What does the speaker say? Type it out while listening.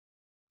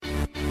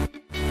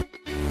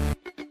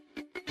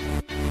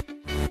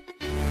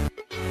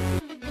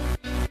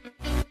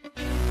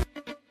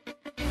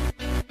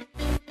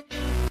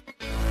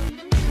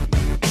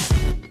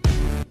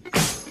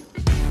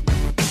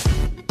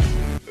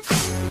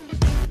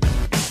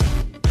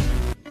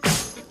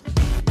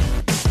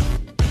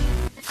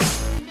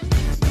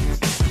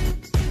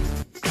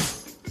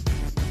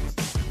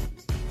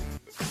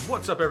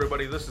up,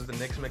 everybody? This is the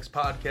Nick's Mix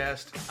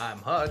Podcast. I'm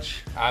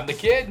Hutch. I'm the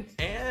kid.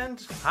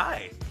 And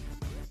hi.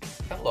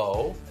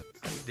 Hello.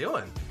 How you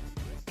doing?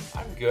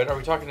 I'm good. Are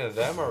we talking to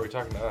them or are we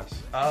talking to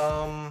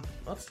us?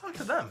 Let's talk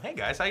to them. Hey,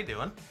 guys. How you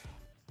doing?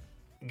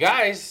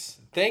 Guys,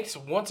 thanks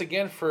once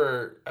again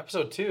for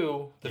episode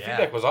 2. The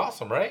feedback was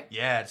awesome, right?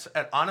 Yeah.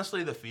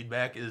 Honestly, the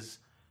feedback is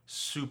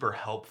super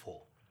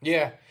helpful.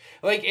 Yeah.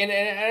 Like, and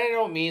I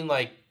don't mean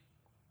like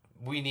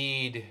we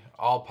need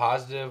all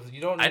positive.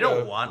 I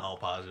don't want all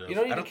positive. You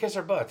don't need to kiss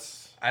our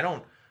butts. I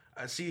don't.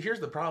 See, here's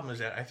the problem is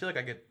that I feel like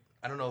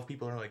I don't know if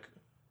people are like,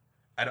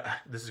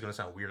 this is going to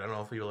sound weird. I don't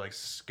know if people are like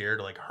scared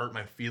to like hurt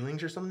my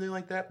feelings or something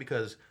like that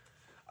because,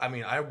 I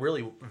mean, I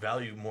really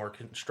value more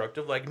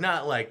constructive, like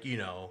not like,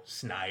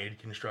 snide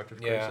constructive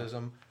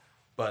criticism,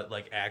 but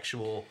like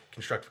actual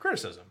constructive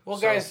criticism. Well,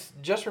 guys,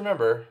 just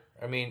remember,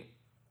 I mean,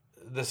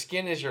 the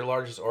skin is your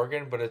largest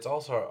organ, but it's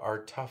also our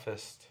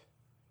toughest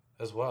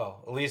as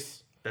well. At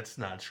least that's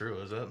not true,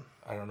 is it?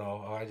 I don't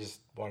know. I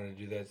just wanted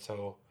to do that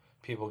so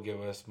people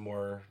give us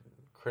more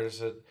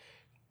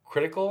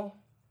critical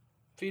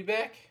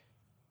feedback.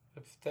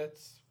 If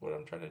that's what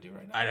I'm trying to do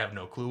right now. I have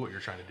no clue what you're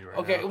trying to do right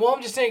now. Okay, well,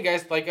 I'm just saying,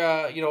 guys, like,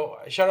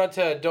 shout out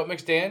to Don't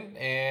Mix Dan,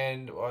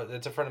 and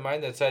that's a friend of mine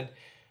that said,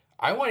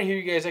 I want to hear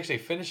you guys actually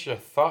finish your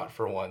thought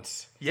for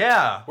once.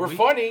 Yeah. We're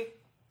funny.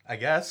 I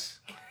guess.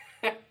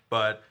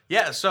 But,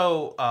 yeah,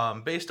 so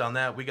based on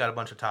that, we got a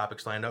bunch of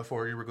topics lined up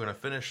for you. We're going to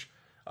finish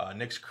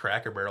Nick's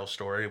Cracker Barrel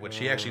story, which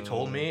he actually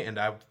told me, and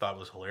I thought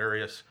was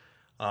hilarious.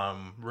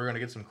 We're going to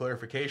get some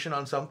clarification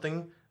on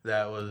something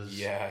that was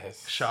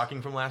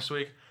shocking from last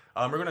week.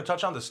 We're going to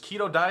touch on this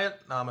keto diet.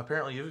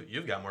 Apparently,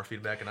 you've got more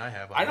feedback than I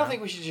have. I don't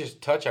think we should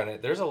just touch on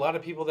it. There's a lot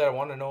of people that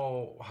want to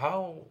know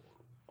how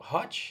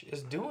Hutch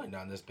is doing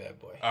on this bad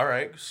boy. All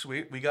right,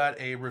 sweet. We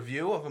got a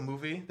review of a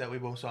movie that we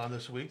both saw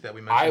this week that we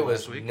mentioned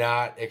last week. I was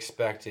not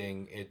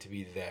expecting it to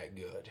be that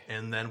good.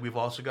 And then we've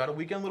also got a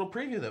weekend little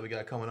preview that we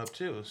got coming up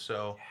too.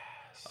 So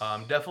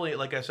definitely,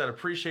 like I said,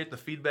 appreciate the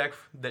feedback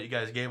that you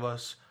guys gave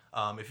us.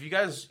 If you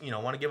guys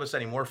want to give us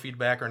any more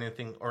feedback or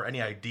anything or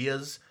any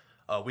ideas,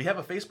 we have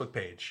a Facebook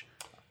page.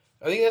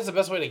 I think that's the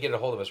best way to get a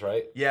hold of us,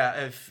 right?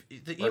 Yeah, if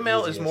the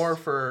email is more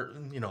for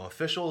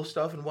official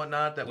stuff and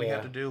whatnot that we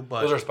have to do,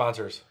 but those are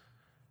sponsors.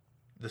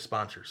 The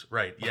sponsors,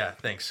 right? Yeah,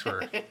 thanks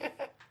for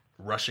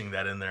rushing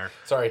that in there.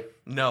 Sorry.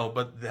 No,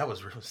 but that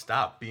was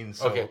stop being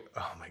so. Okay.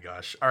 Oh my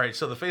gosh! All right,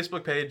 so the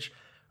Facebook page,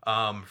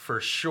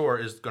 for sure,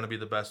 is going to be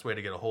the best way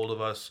to get a hold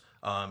of us.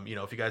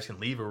 If you guys can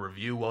leave a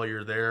review while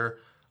you're there,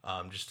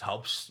 just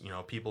helps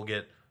people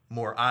get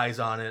more eyes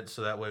on it,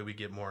 so that way we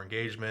get more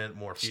engagement,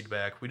 more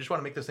feedback. We just want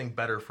to make this thing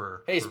better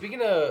for... Hey,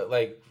 speaking of,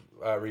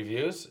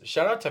 reviews,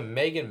 shout out to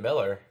Megan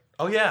Miller.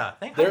 Oh, yeah.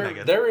 Thank you,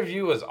 Megan. Their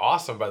review was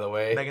awesome, by the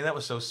way. Megan, that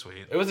was so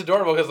sweet. It was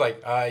adorable,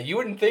 because, you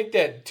wouldn't think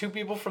that two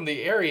people from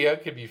the area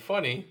could be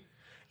funny.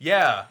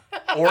 Yeah,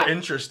 or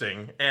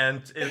interesting.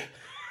 And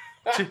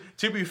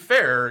to be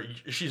fair,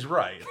 she's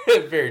right.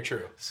 Very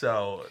true.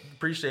 So,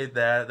 appreciate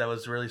that. That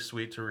was really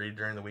sweet to read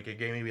during the week. It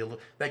gave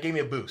me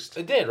a boost.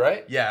 It did,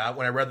 right? Yeah,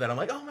 when I read that, I'm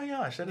like, oh my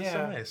gosh, that is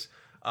so nice.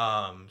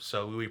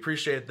 So we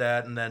appreciate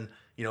that. And then,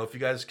 if you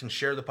guys can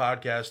share the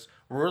podcast,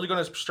 we're really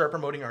going to start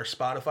promoting our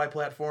Spotify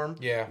platform.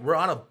 Yeah. We're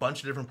on a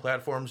bunch of different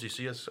platforms. You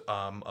see us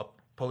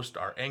post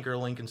our Anchor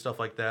link and stuff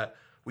like that.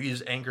 We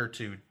use Anchor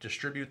to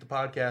distribute the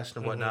podcast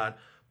and whatnot.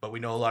 But we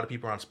know a lot of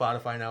people are on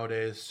Spotify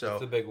nowadays. So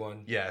that's the big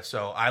one. Yeah,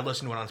 so I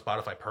listen to it on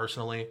Spotify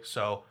personally.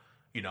 So,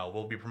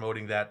 we'll be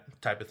promoting that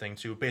type of thing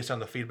too, based on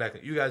the feedback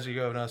that you guys are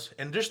giving us.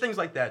 And just things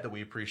like that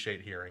we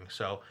appreciate hearing.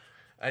 So,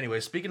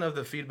 anyway, speaking of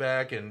the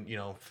feedback and,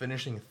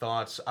 finishing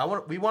thoughts,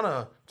 we want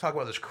to talk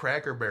about this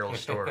Cracker Barrel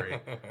story.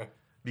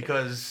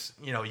 Because,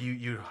 you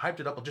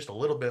hyped it up just a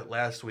little bit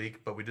last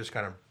week, but we just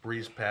kind of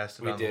breezed past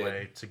it the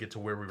way to get to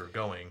where we were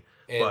going.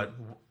 But...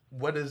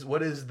 What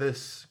is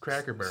this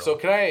Cracker Barrel? So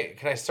can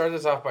I start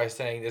this off by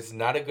saying it's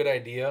not a good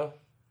idea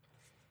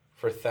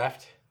for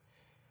theft.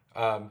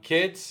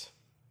 Kids,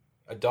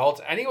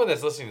 adults, anyone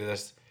that's listening to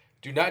this,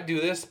 do not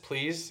do this,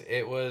 please.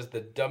 It was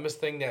the dumbest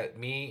thing that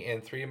me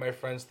and 3 of my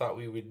friends thought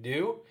we would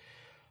do.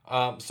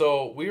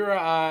 So we were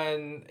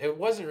on, it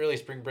wasn't really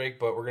spring break,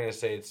 but we're going to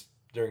say it's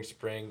during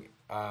spring.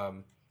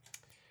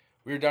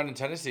 We were down in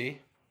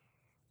Tennessee,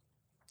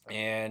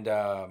 and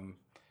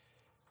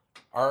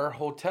our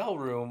hotel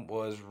room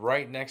was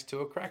right next to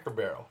a Cracker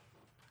Barrel.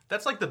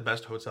 That's like the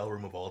best hotel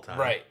room of all time.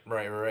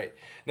 Right.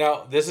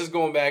 Now, this is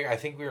going back, I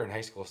think we were in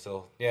high school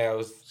still. I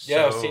was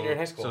senior in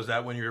high school. So is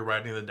that when you were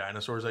riding the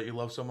dinosaurs that you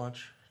love so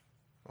much?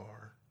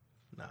 Or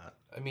not?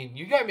 I mean,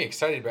 you got me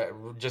excited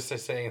about just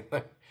saying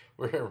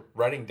we're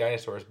riding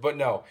dinosaurs. But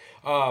no.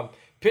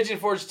 Pigeon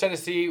Forge,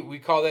 Tennessee, we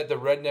call that the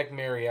Redneck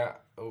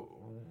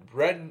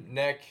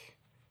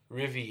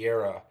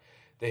Riviera.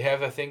 They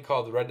have a thing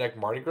called the Redneck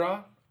Mardi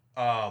Gras.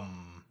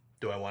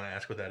 Do I want to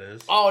ask what that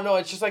is? Oh no,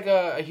 it's just like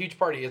a huge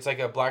party. It's like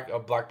a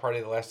black party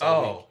that lasts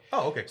all week.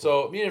 Oh, okay. Cool.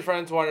 So me and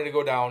friends wanted to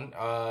go down,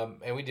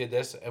 and we did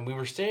this, and we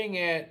were staying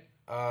at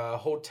a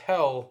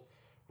hotel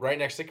right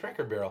next to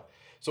Cracker Barrel.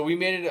 So we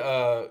made it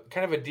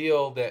kind of a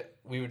deal that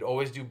we would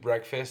always do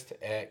breakfast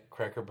at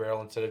Cracker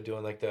Barrel instead of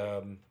doing like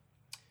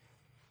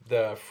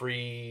the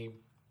free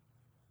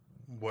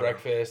Whatever.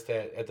 breakfast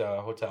at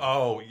the hotel.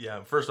 Oh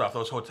yeah. First off,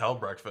 those hotel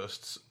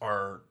breakfasts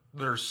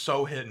they're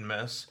so hit and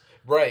miss.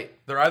 Right.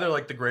 They're either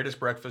like the greatest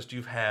breakfast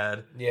you've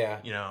had,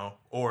 Yeah.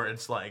 or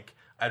it's like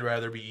I'd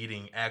rather be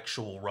eating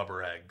actual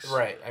rubber eggs.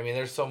 Right. I mean,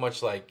 there's so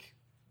much like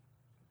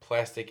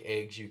plastic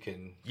eggs you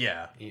can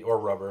Yeah. eat, or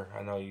rubber.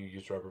 I know you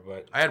use rubber,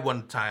 but I had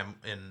one time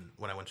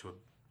when I went to a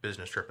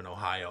business trip in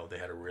Ohio, they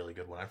had a really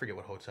good one. I forget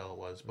what hotel it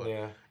was, but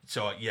yeah.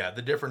 so yeah,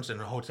 the difference in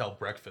hotel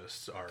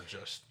breakfasts are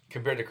just.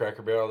 Compared to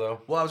Cracker Barrel,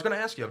 though. Well, I was going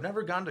to ask you. I've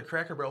never gone to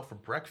Cracker Barrel for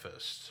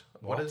breakfast.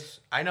 What?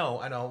 I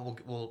know.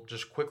 We'll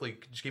just quickly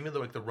just give me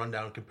the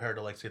rundown compared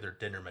to like say their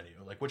dinner menu.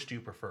 Like, which do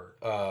you prefer?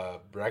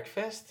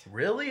 Breakfast?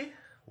 Really?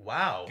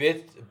 Wow.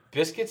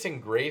 Biscuits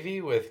and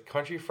gravy with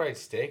country fried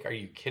steak? Are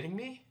you kidding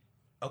me?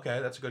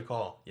 Okay, that's a good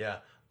call. Yeah.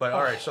 But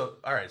all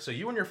right, so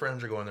you and your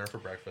friends are going there for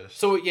breakfast.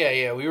 So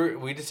yeah,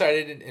 we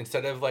decided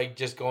instead of like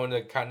just going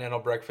to continental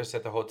breakfast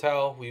at the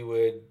hotel, we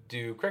would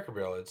do Cracker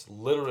Barrel. It's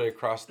literally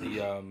across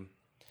the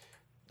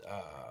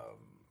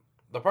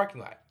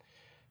parking lot.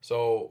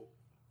 So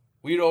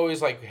we'd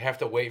always like have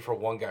to wait for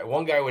one guy.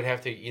 One guy would have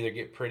to either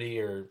get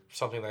pretty or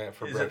something like that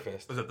for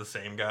breakfast. Was it the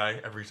same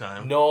guy every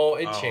time? No,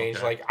 it changed.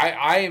 Okay. Like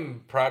I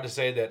am proud to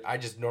say that I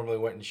just normally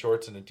went in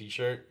shorts and a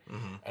t-shirt,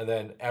 and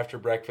then after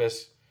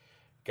breakfast,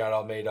 got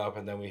all made up,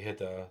 and then we hit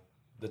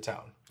the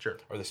town. Sure.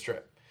 Or the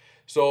strip.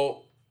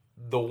 So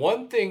the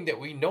one thing that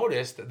we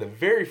noticed, the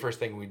very first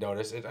thing we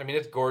noticed,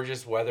 it's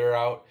gorgeous weather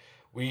out.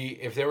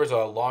 If there was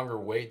a longer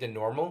wait than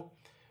normal,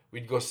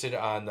 we'd go sit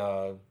on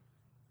the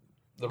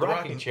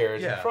rocking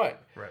chairs in front.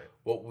 Right.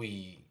 What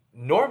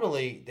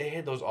normally they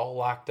had those all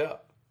locked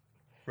up.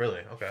 Really?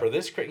 Okay. For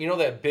this,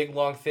 that big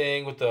long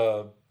thing with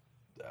the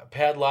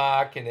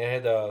padlock, and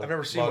it had I've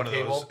never seen one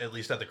cable. of those, at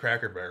least at the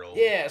Cracker Barrel.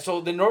 Yeah,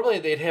 so then normally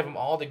they'd have them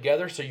all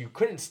together, so you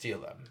couldn't steal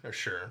them.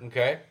 Sure.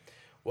 Okay.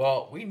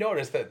 Well, we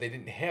noticed that they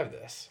didn't have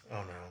this.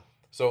 Oh no.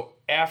 So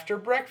after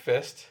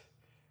breakfast,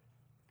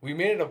 we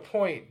made it a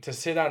point to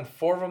sit on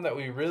 4 of them that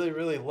we really,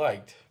 really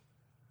liked.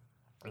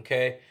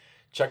 Okay.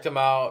 Checked them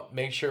out,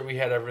 make sure we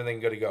had everything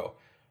good to go.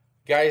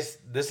 Guys,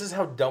 this is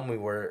how dumb we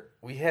were.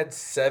 We had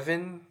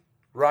 7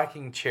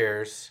 rocking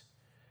chairs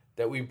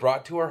that we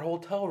brought to our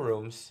hotel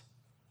rooms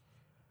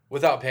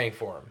without paying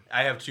for them.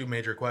 I have 2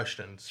 major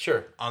questions.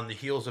 Sure. On the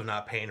heels of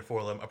not paying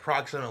for them,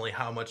 approximately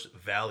how much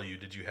value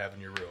did you have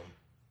in your room?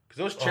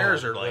 Because those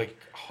chairs are like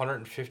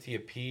 $150 a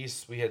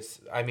piece. We had,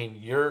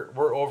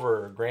 we're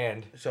over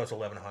 $1,000. So it's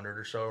 1,100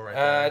 or so, right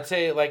there. I'd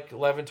say like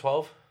 11,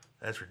 12.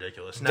 That's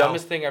ridiculous.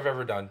 Dumbest thing I've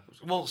ever done.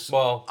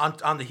 Well,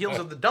 on the heels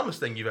of the dumbest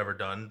thing you've ever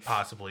done,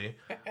 possibly.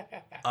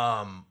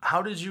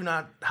 How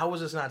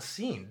was this not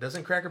seen?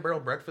 Doesn't Cracker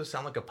Barrel breakfast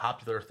sound like a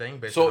popular thing?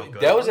 Based on how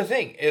good that it was the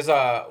thing is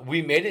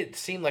we made it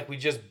seem like we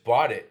just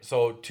bought it.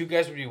 So 2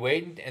 guys would be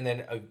waiting, and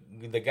then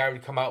the guy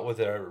would come out with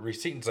a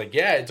receipt and it's like,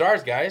 yeah, it's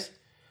ours, guys.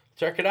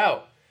 Check it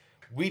out.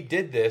 We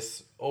did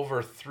this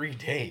over 3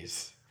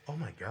 days. Oh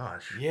my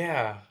gosh.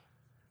 Yeah.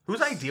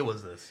 Whose idea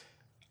was this?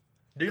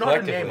 Do you know how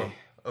to name them?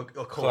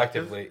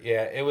 Collectively,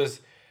 yeah. It was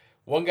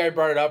one guy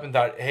brought it up and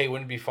thought, hey,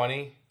 wouldn't it be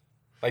funny?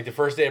 Like the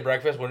first day of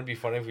breakfast, wouldn't it be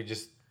funny if we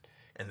just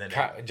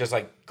just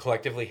like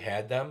collectively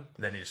had them?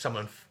 Then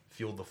someone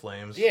fueled the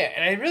flames. Yeah,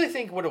 and I really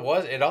think what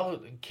it all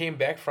came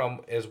back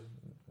from is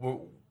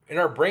in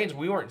our brains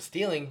we weren't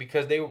stealing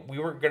because we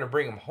weren't going to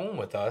bring them home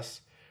with us.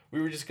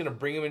 We were just going to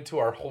bring them into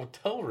our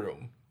hotel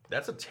room.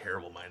 That's a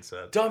terrible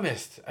mindset.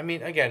 Dumbest. I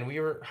mean, again, we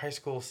were high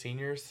school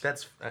seniors.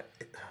 That's.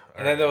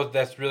 And I know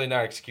that's really not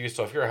an excuse.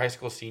 So if you're a high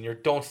school senior,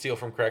 don't steal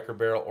from Cracker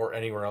Barrel or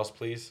anywhere else,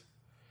 please.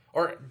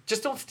 Or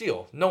just don't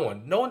steal. No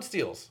one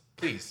steals,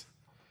 please.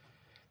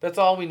 That's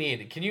all we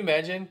need. Can you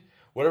imagine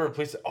whatever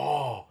police?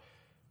 Oh,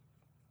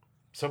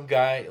 some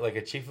guy like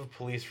a chief of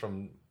police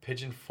from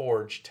Pigeon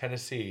Forge,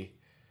 Tennessee,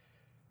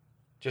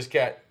 just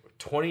got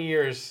 20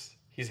 years.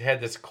 He's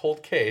had this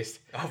cold case.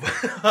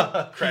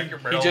 Cracker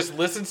Barrel. He just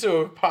listened to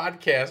a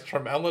podcast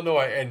from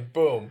Illinois and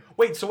boom.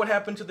 Wait, so what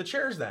happened to the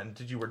chairs then?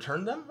 Did you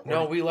return them?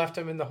 No, we left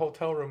them in the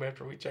hotel room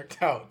after we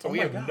checked out. So we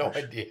have no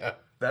idea.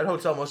 That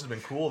hotel must have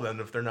been cool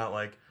then if they're not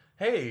like,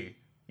 hey,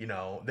 they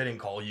didn't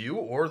call you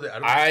or the.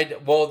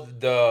 Well,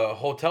 the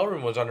hotel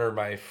room was under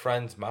my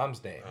friend's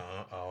mom's name.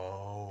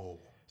 Oh.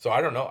 So I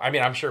don't know. I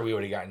mean, I'm sure we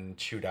would have gotten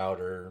chewed out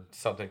or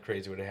something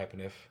crazy would have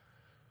happened if.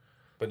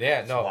 But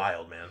yeah, it's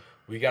wild, man.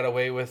 We got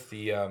away with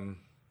the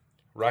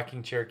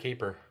rocking chair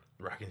caper.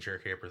 Rocking chair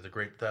caper, the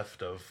great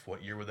theft of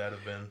what year would that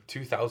have been?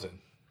 2000.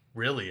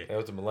 Really? That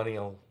was a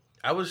millennial.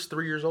 I was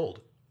 3 years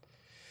old.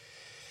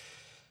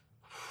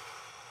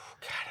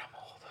 God, I'm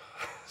old.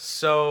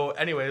 So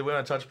anyway, we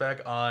want to touch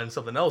back on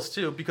something else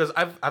too because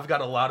I've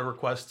got a lot of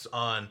requests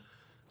on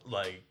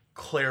like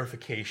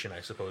clarification.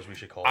 I suppose we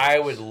should call it. I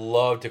would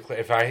love to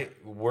if I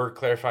were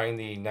clarifying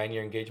the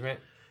 9-year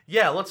engagement.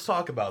 Yeah, let's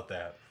talk about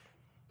that.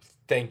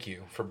 Thank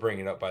you for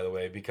bringing it up, by the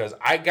way, because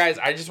I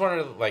just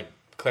wanted to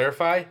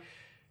clarify.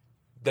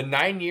 the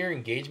 9-year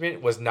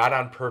engagement was not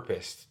on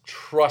purpose.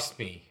 Trust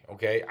me,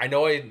 okay? I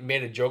know I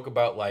made a joke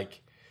about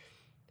like,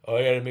 oh,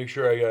 I got to make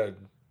sure I got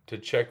to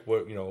check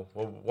what,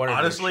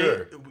 Honestly,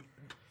 sure.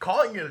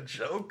 calling it a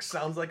joke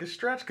sounds like a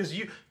stretch because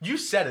you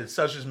said it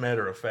such as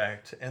matter of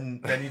fact,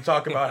 and then you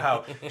talk about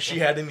how she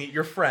had to meet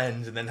your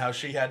friends and then how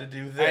she had to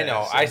do this. I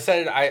know. I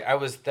said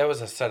it. That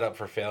was a setup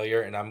for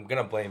failure, and I'm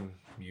gonna blame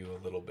you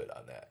a little bit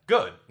on that.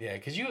 Good. Yeah,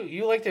 because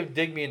you like to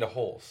dig me into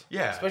holes.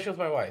 Yeah. Especially with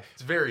my wife.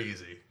 It's very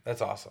easy.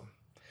 That's awesome.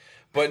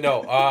 But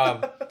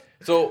no,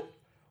 so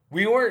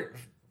we weren't,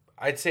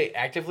 I'd say,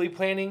 actively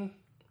planning.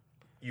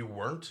 You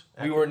weren't?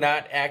 We were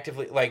not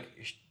actively, like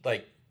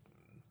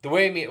the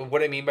way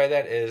what I mean by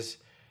that is,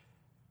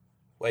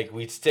 like,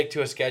 we'd stick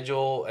to a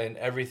schedule and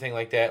everything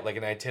like that, like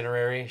an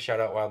itinerary.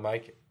 Shout out Wild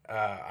Mike.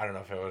 I don't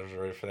know if I was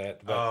ready for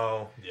that. But,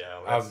 oh, yeah.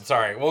 I'm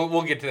sorry.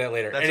 We'll get to that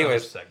later. That's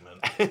Anyways,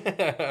 segment.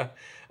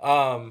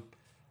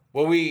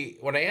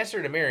 when I asked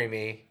her to marry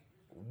me,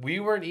 we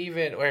weren't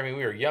even, we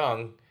were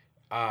young.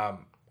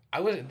 I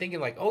wasn't thinking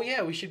like, oh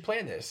yeah, we should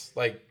plan this.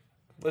 Like,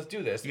 let's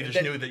do this. You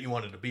just knew that you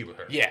wanted to be with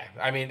her. Yeah.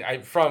 I mean,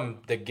 from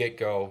the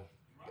get-go,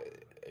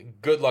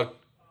 good luck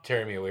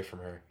tearing me away from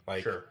her.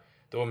 Like, sure.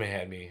 The woman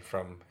had me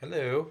from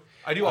hello.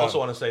 I do also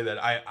want to say that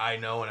I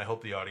know, and I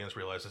hope the audience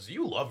realizes,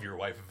 you love your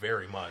wife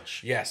very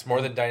much. Yes,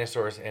 more than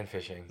dinosaurs and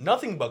fishing.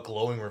 Nothing but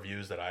glowing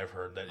reviews that I've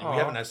heard that we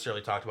haven't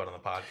necessarily talked about on the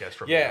podcast.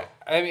 From yeah,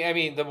 you. I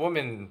mean, the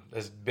woman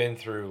has been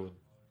through.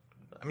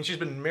 I mean, she's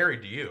been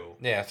married to you.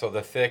 Yeah, so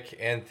the thick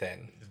and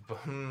thin.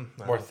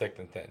 More thick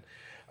than thin.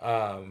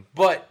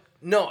 But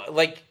no,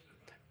 like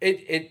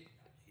it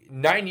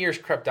 9 years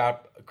crept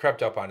up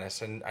on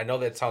us, and I know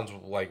that sounds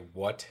like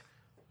what,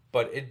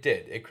 but it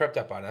did. It crept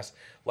up on us.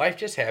 Life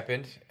just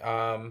happened.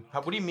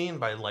 What do you mean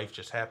by life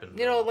just happened?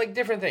 Like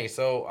different things.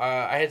 So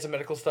I had some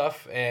medical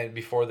stuff, and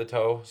before the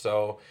toe,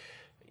 so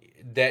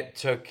that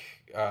took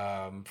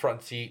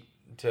front seat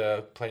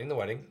to planning the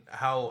wedding.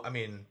 How? I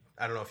mean,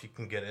 I don't know if you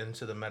can get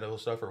into the medical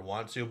stuff or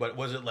want to, but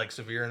was it like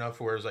severe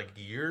enough where it was like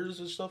years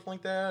and stuff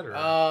like that?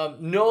 Or?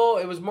 No,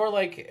 it was more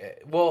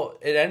like, well,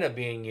 it ended up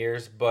being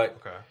years, but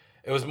okay.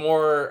 It was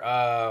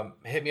more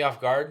hit me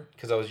off guard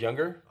because I was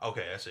younger.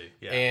 Okay, I see.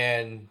 Yeah.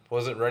 And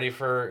wasn't ready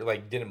for,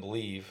 like, didn't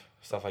believe,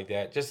 stuff like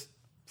that. Just,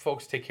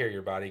 folks, take care of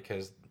your body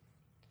because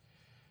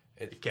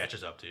it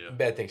catches up to you.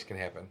 Bad things can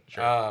happen.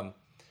 Sure.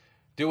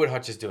 Do what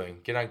Hutch is doing.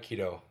 Get on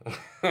keto.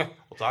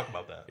 We'll talk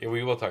about that. Yeah,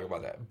 we will talk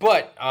about that.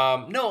 But,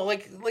 no,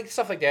 like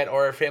stuff like that.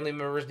 Or family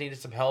members needed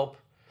some help.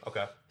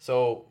 Okay.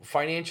 So,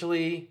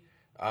 financially,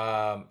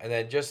 and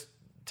then just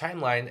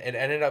timeline, it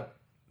ended up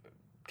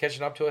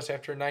catching up to us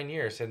after 9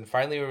 years. And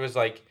finally it was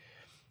like,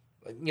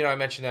 I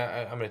mentioned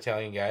that I'm an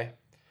Italian guy.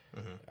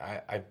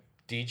 Mm-hmm. I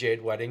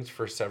DJ'd weddings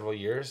for several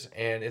years.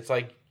 And it's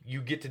like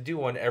you get to do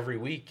one every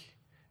week.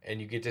 And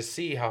you get to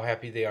see how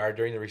happy they are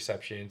during the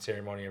reception,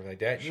 ceremony, and everything like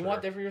that. Sure. You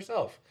want that for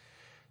yourself.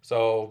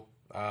 So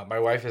my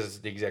wife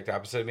is the exact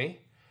opposite of me.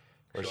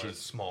 Where she's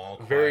small,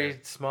 quiet. Very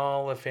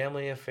small, a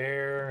family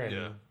affair,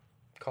 and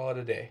call it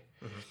a day.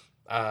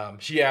 Mm-hmm.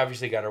 She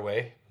obviously got her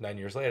way 9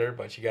 years later,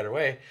 but she got her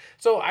way.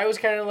 So I was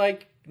kind of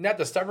like, not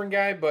the stubborn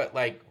guy, but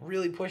like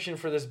really pushing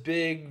for this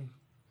big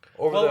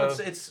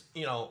it's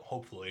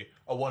hopefully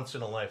a once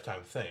in a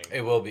lifetime thing.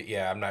 It will be.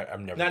 Yeah, I'm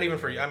never. Not even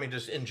for you. I mean,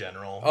 just in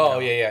general. Oh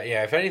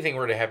yeah. If anything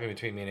were to happen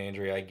between me and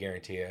Andrea, I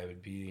guarantee you I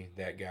would be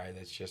that guy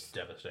that's just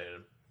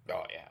devastated.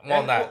 Oh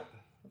yeah. Well,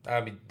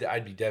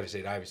 I'd be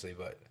devastated, obviously,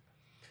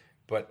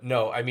 but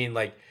no. I mean,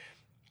 like,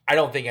 I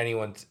don't think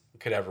anyone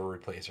could ever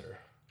replace her.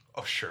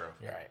 Oh sure.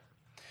 Right.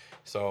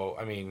 So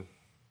I mean,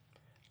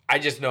 I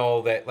just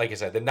know that, like I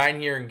said, the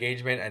 9-year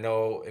engagement. I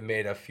know it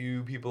made a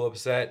few people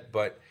upset,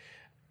 but.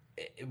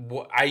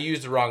 I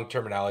used the wrong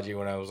terminology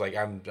when I was like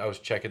I was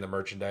checking the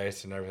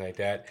merchandise and everything like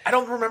that. I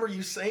don't remember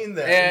you saying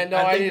that. And no,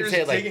 I didn't you're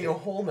say it like digging a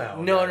hole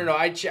now. No.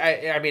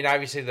 I mean,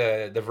 obviously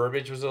the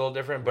verbiage was a little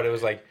different, but it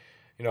was like,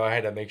 I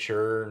had to make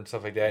sure and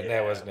stuff like that, and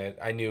that wasn't it.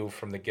 I knew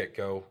from the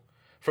get-go,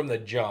 from the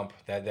jump,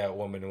 that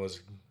woman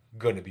was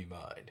going to be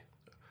mine.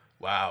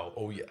 Wow.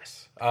 Oh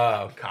yes.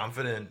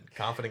 Confident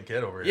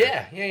kid over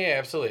here. Yeah,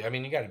 absolutely. I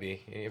mean, you got to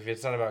be. If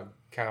it's not about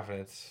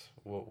confidence,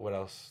 what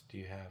else do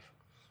you have?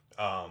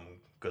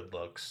 Good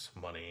looks,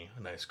 money,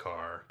 a nice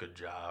car, good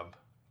job,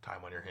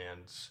 time on your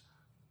hands.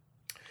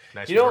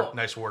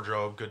 Nice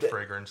wardrobe, good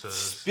fragrances.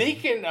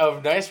 Speaking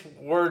of nice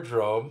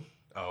wardrobe,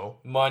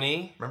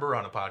 money. Remember we're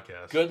on a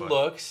podcast. Good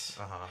looks.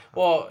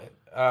 Well,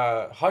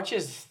 Hutch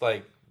is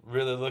like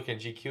really looking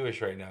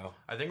GQ-ish right now.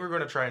 I think we're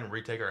going to try and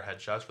retake our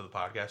headshots for the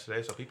podcast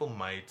today, so people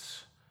might.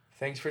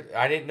 Thanks for.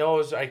 I didn't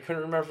know I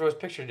couldn't remember if it was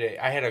picture day.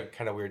 I had a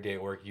kind of weird day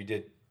at work. You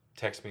did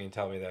text me and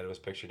tell me that it was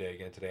picture day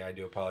again today. I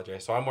do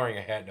apologize. So I'm wearing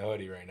a hat and a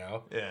hoodie right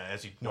now. Yeah,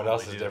 as you normally What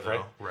else is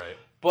different? Though. Right.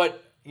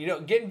 But,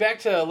 getting back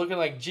to looking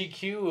like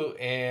GQ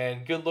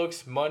and good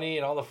looks, money,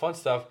 and all the fun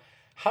stuff,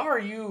 how are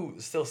you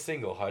still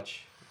single,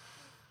 Hutch?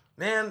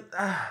 Man,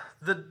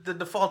 the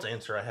default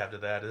answer I have to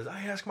that is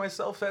I ask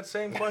myself that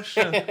same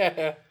question.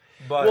 But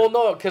well,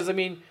 no, because, I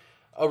mean,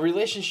 a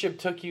relationship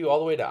took you all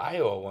the way to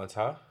Iowa once,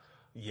 huh?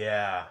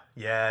 Yeah,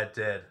 it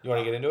did. You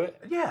want to get into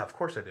it? Yeah, of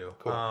course I do.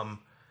 Cool.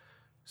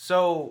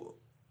 So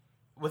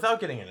without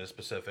getting into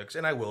specifics,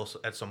 and I will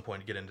at some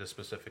point get into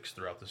specifics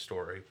throughout the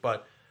story,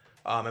 but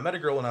I met a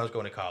girl when I was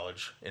going to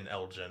college in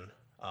Elgin,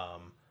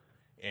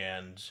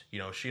 and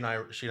she and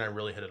I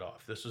really hit it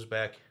off. This was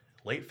back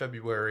late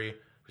February.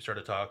 We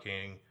started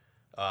talking.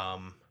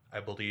 I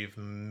believe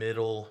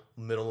middle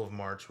of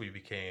March we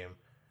became,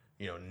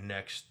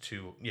 next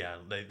to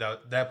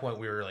that point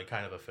we were like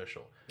kind of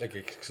official. Like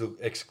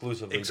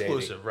exclusively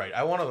Exclusive, dating. right?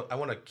 I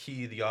want to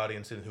key the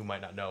audience in who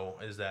might not know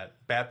is that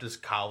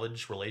Baptist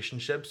college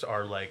relationships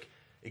are like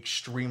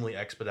extremely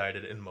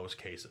expedited in most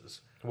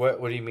cases.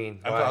 What do you mean?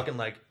 I'm Why? talking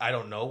like I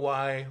don't know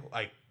why.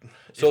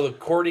 So the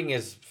courting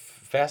is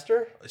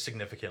faster?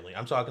 Significantly.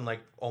 I'm talking like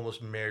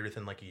almost married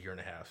within like a year and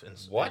a half.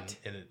 What?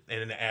 In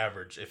an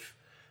average,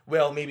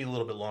 maybe a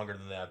little bit longer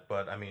than that,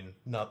 but I mean,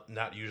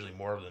 not usually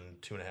more than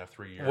 2.5,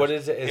 3 years. What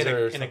is it? Is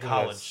there in a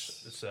college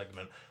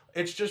segment?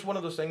 It's just one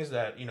of those things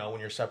that when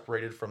you're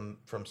separated from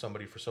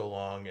somebody for so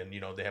long, and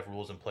they have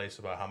rules in place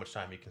about how much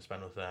time you can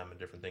spend with them and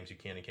different things you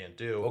can and can't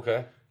do.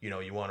 Okay.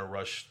 You want to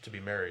rush to be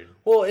married.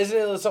 Well, isn't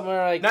it something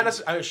like Not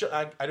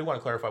necessarily. I do want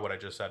to clarify what I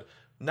just said.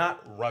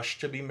 Not rush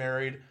to be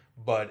married,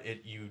 but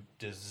you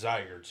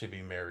desire to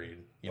be married.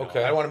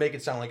 Okay. I don't want to make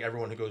it sound like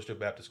everyone who goes to a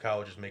Baptist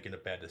college is making a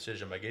bad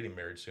decision by getting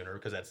married sooner,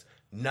 because that's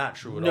not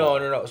true at all.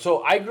 No.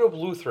 So I grew up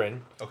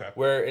Lutheran. Okay.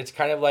 Where it's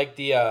kind of like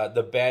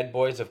the bad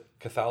boys of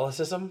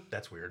Catholicism.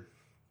 That's weird.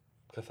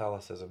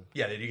 Catholicism.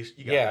 Yeah, you got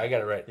Yeah, that. I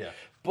got it right. Yeah.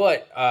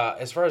 But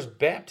as far as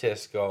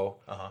Baptists go,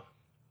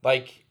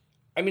 like,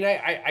 I mean,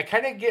 I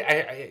kind of get,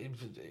 I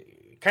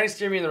kind of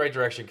steer me in the right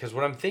direction, because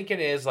what I'm thinking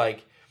is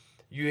like,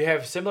 you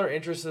have similar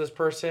interests to this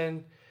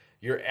person.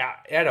 You're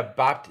at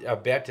a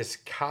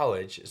Baptist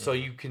college, so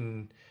you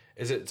can.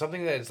 Is it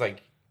something that is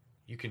like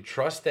you can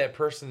trust that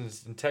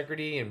person's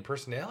integrity and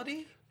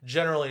personality?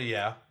 Generally,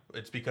 yeah.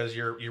 It's because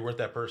you're with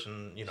that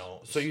person,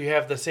 So you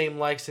have the same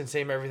likes and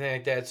same everything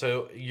like that.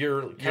 So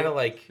you're kind of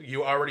like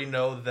you already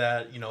know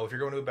that if you're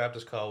going to a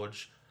Baptist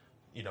college,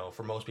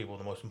 for most people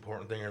the most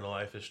important thing in their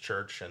life is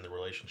church and the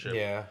relationship.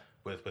 Yeah.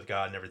 With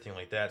God and everything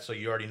like that. So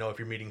you already know if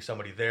you're meeting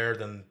somebody there,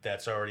 then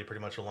that's already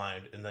pretty much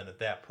aligned. And then at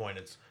that point,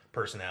 it's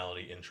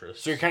personality,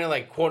 interests. So you're kind of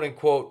like quote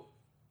unquote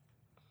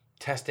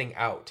testing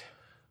out.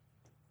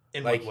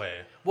 In like, what way?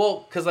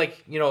 Well, because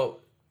like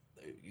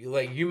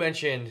like you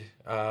mentioned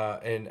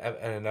in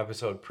an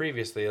episode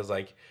previously, is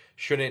like,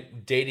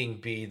 shouldn't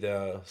dating be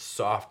the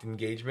soft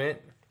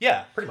engagement?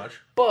 Yeah, pretty much.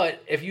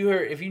 But if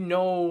you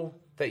know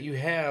that you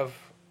have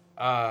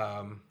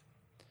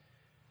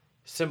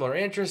similar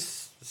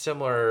interests,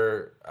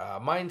 similar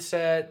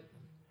mindset,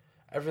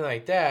 everything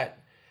like that,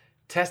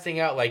 testing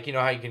out, like,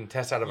 how you can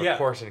test out of a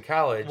course in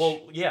college. For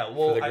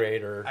the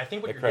grade or I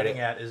think what the you're credit.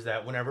 getting at is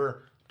that when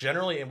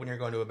you're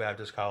going to a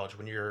Baptist college,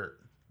 when you're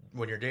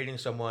dating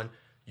someone,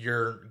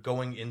 you're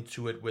going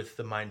into it with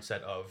the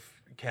mindset of,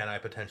 can I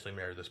potentially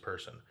marry this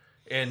person?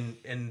 And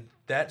in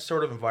that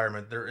sort of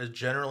environment,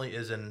 generally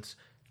isn't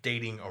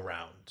dating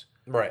around.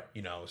 Right.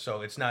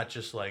 So it's not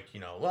just like,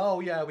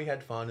 well, yeah, we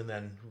had fun and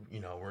then,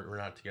 we're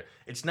not together.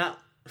 It's not,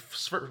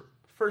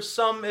 for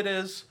some it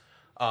is,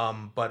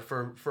 but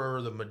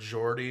for the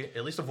majority,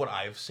 at least of what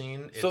I've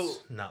seen, it's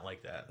not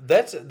like that.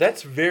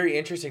 That's very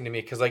interesting to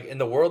me, because like in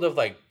the world of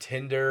like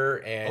Tinder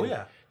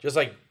and just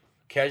like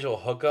casual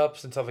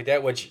hookups and stuff like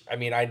that, which I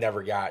mean I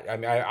never got. I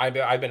mean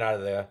I've been out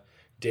of the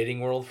dating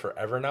world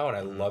forever now, and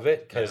I love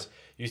it, because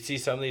you see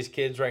some of these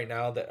kids right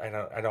now that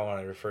I don't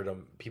want to refer to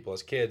people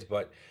as kids,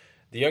 but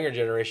the younger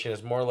generation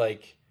is more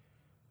like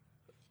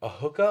a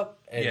hookup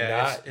and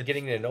not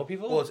getting to know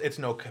people. Well, it's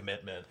no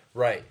commitment,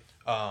 right?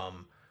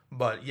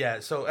 But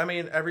yeah, so I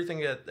mean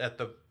everything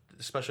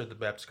especially at the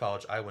Baptist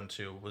college I went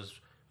to was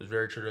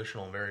very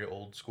traditional and very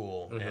old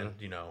school, and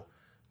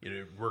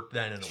it worked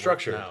then and it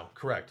structured works now.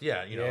 Correct.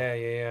 Yeah.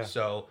 Yeah.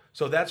 So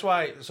that's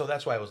why it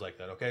was like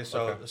that. Okay.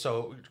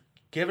 So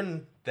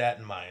given that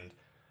in mind,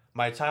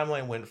 my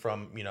timeline went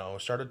from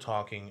started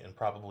talking in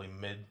probably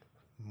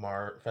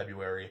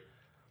February,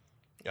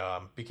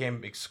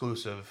 became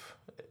exclusive,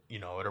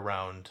 at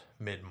around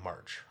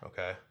mid-March.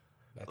 Okay.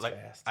 That's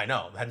fast. I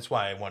know. That's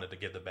why I wanted to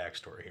give the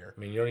backstory here. I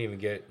mean, you don't even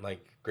get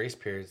like grace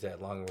periods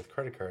that long with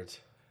credit cards.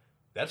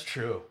 That's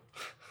true.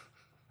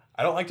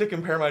 I don't like to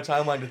compare my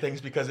timeline to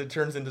things because it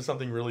turns into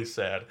something really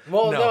sad.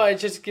 Well, no, it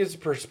just gives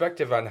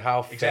perspective on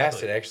how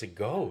fast it actually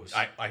goes.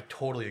 I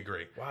totally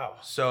agree. Wow.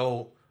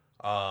 So,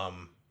 oh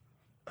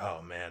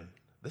man,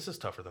 this is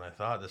tougher than I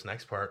thought. This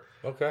next part.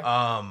 Okay.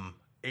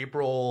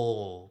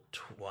 April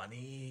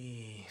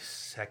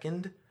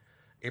 22nd,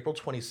 April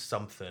 20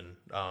 something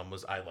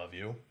was I Love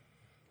You.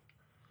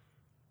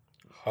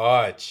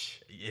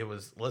 Hutch. It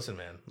was, listen,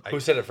 man.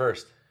 Who said it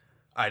first?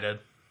 I did.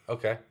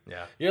 Okay.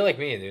 Yeah. You're like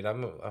me, dude.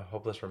 I'm a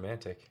hopeless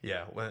romantic.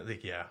 Yeah. Well,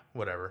 yeah.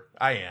 Whatever.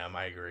 I am.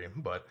 I agree.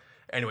 But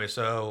anyway,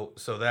 so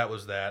that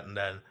was that, and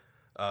then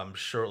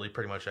shortly,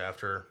 pretty much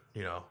after,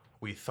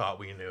 we thought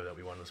we knew that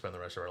we wanted to spend the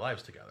rest of our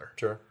lives together.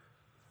 Sure.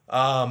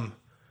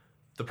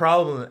 The The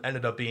problem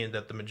ended up being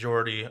that the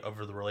majority of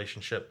the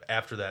relationship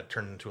after that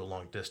turned into a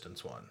long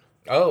distance one.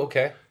 Oh,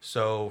 okay.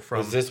 So from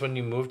Was this when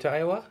you moved to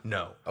Iowa?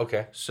 no.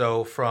 Okay.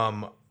 So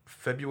from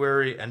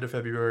February, end of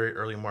February,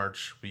 early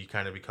March, we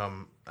kind of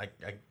become,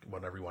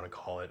 whatever you want to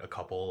call it, a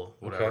couple,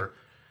 whatever, Okay.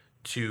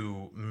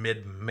 to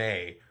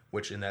mid-May,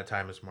 which in that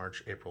time is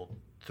March, April,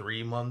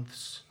 3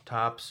 months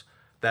tops.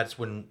 That's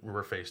when we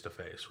were face to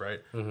face,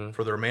 right? Mm-hmm.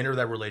 For the remainder of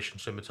that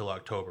relationship until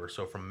October.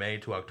 So from May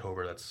to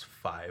October, that's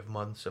 5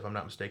 months, if I'm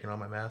not mistaken on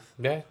my math.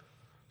 Yeah.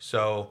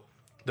 So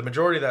the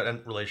majority of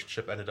that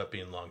relationship ended up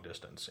being long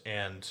distance.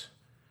 And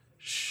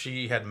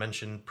she had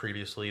mentioned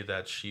previously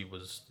that she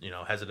was,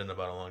 hesitant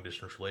about a long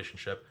distance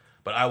relationship,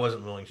 but I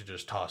wasn't willing to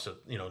just toss it,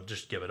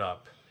 just give it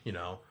up,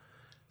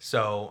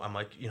 So I'm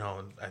like, we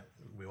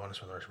want to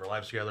spend the rest of our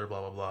lives together, blah,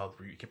 blah, blah.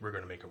 We're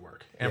going to make it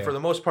work. And for the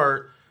most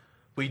part,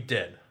 we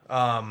did.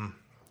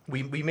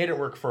 We made it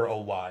work for a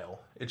while.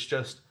 It's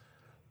just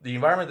the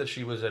environment that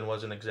she was in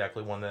wasn't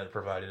exactly one that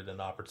provided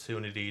an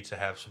opportunity to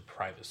have some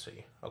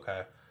privacy.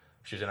 Okay,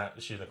 she's in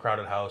a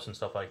crowded house and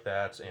stuff like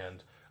that,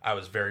 and I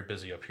was very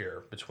busy up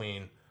here.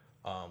 Between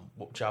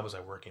what job was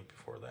I working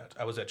before that?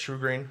 I was at True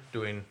Green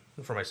doing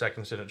for my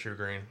second stint at True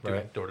Green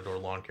doing door to door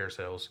lawn care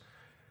sales,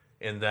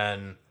 and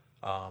then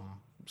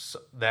so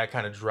that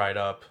kind of dried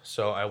up.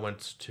 So I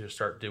went to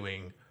start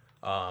doing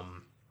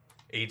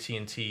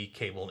AT&T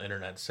cable and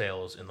internet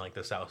sales in like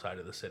the south side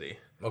of the city.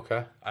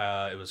 Okay.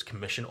 It was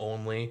commission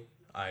only.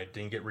 I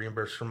didn't get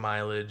reimbursed for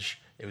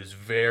mileage. It was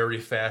very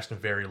fast and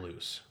very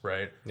loose,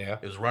 right? Yeah.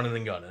 It was running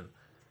and gunning.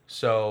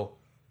 So,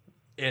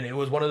 and it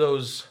was one of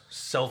those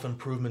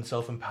self-improvement,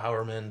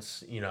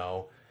 self-empowerment,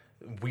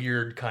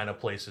 weird kind of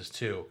places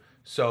too.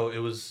 So it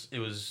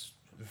was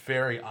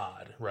very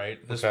odd, right?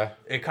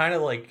 It kind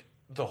of like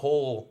the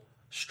whole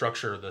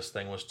structure of this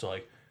thing was to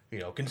like,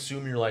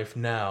 consume your life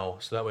now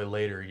so that way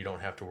later you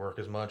don't have to work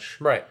as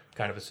much. Right.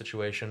 Kind of a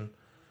situation.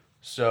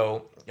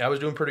 So I was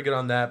doing pretty good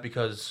on that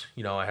because,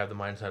 I have the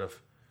mindset of,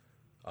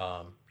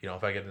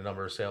 if I get a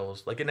number of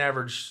sales, like an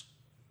average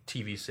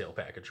TV sale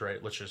package,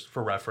 right? Let's just,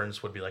 for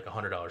reference, would be like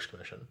 $100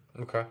 commission.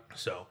 Okay.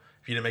 So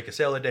if you didn't make a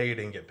sale a day, you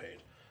didn't get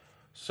paid.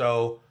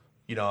 So,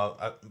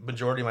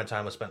 majority of my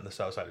time was spent in the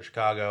south side of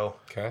Chicago.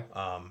 Okay.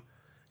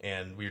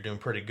 And we were doing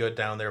pretty good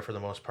down there for the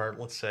most part.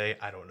 Let's say,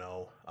 I don't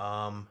know,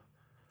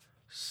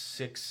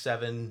 6,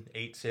 7,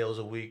 8 sales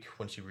a week.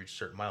 Once you reach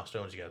certain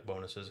milestones, you got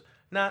bonuses.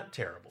 Not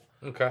terrible.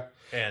 Okay.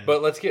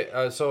 But let's get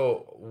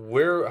so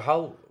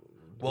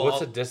what's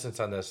the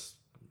distance on this?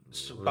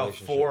 About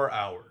 4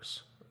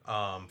 hours.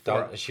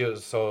 She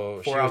was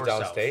 4 hours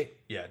downstate.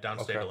 Yeah,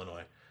 downstate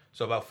Illinois.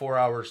 So about 4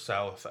 hours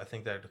south. I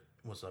think that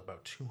was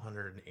about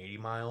 280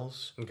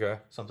 miles. Okay.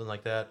 Something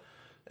like that.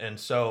 And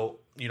so,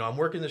 I'm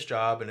working this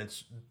job, and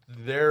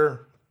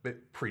they're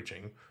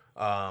preaching.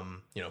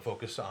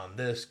 Focus on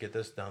this, get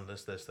this done,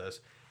 this.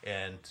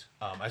 And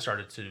I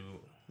started to,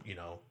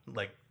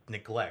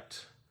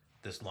 neglect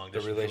this long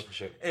distance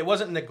relationship. It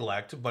wasn't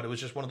neglect, but it was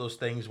just one of those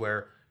things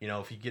where,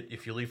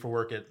 if you leave for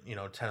work at,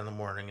 10 in the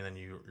morning and then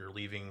you're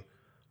leaving,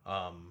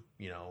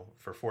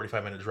 for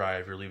 45-minute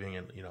drive, you're leaving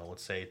at,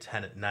 let's say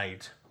 10 at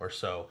night or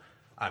so.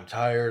 I'm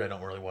tired. I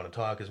don't really want to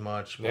talk as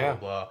much, blah, blah,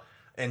 blah.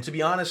 And to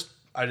be honest,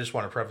 I just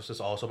want to preface this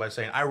also by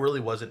saying I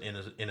really wasn't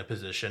in a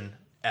position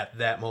at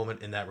that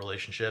moment in that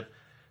relationship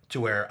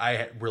to where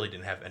I really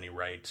didn't have any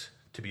right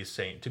to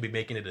be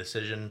making a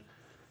decision,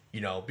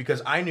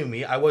 because I knew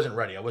me. I wasn't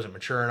ready. I wasn't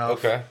mature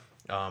enough. Okay.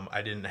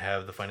 I didn't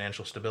have the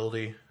financial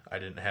stability. I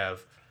didn't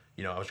have,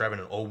 I was driving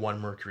an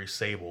 '01 Mercury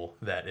Sable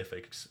that if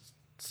it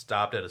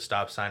stopped at a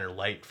stop sign or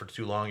light for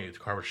too long, the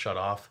car would shut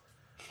off.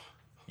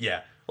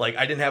 Yeah. Like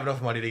I didn't have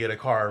enough money to get a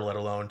car, let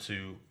alone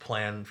to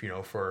plan,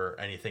 for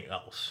anything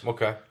else.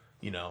 Okay.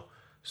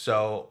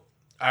 So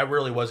I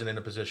really wasn't in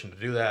a position to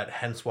do that.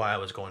 Hence why I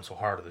was going so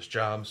hard at this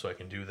job, so I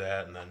can do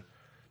that and then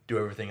do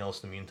everything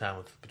else in the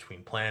meantime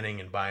between planning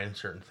and buying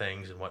certain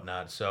things and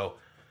whatnot. So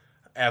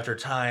after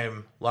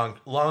time,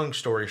 long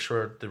story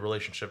short, the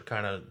relationship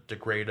kind of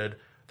degraded.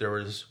 There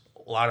was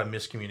a lot of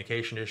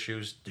miscommunication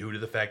issues due to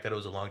the fact that it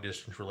was a long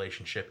distance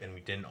relationship and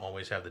we didn't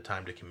always have the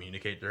time to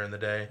communicate during the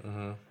day.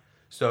 Mm-hmm.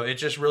 So it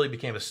just really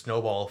became a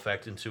snowball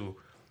effect into,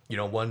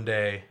 one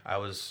day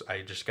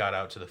I just got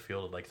out to the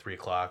field at like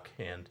 3:00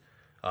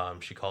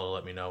 and she called to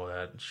let me know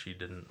that she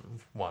didn't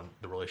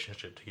want the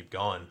relationship to keep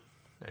going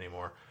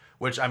anymore.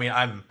 Which,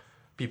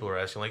 people are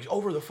asking, like,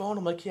 over the phone?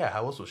 I'm like, yeah,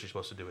 how else was she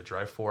supposed to do it?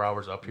 Drive 4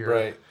 hours up here?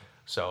 Right.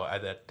 So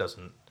that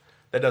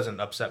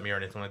doesn't upset me or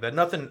anything like that.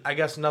 Nothing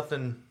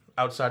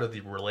outside of the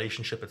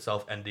relationship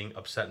itself ending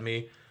upset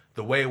me.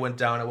 The way it went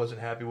down, I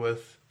wasn't happy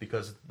with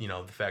because,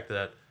 the fact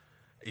that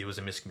it was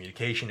a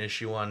miscommunication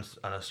issue on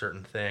a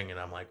certain thing. And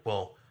I'm like,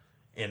 well,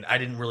 and I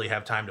didn't really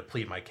have time to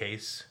plead my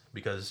case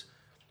because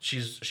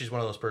she's one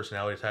of those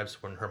personality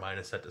types when her mind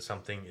is set to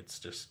something,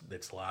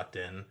 it's locked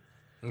in.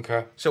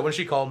 Okay. So when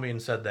she called me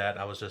and said that,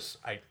 I was just,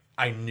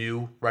 I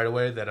knew right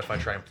away that if I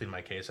try and plead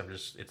my case,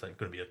 it's like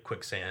going to be a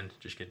quicksand,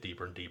 just get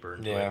deeper and deeper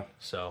into it.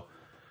 So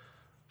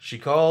she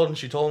called and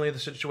she told me the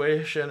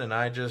situation, and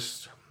I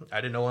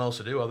didn't know what else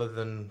to do other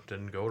than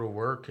go to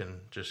work and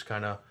just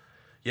kind of,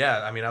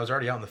 yeah. I mean, I was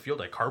already out in the field.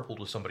 I carpooled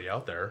with somebody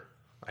out there.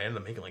 I ended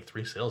up making like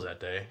 3 sales that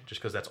day just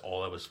because that's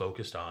all I was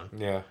focused on.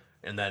 Yeah.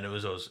 And then it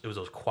was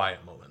those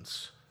quiet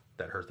moments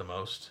that hurt the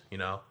most,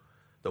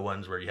 the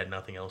ones where you had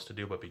nothing else to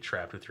do but be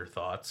trapped with your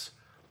thoughts.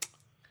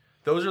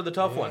 Those are the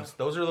tough ones.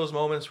 Those are those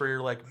moments where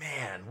you're like,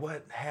 man,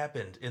 what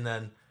happened? And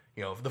then,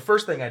 the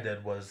first thing I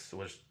did was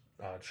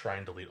try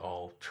and delete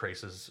all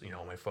traces,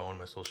 on my phone,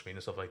 my social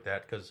media, stuff like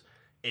that, because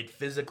it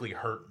physically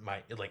hurt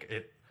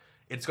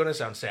it's going to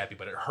sound sappy,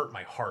 but it hurt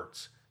my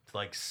heart to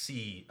like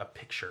see a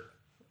picture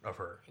of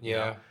her.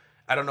 Yeah.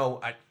 I don't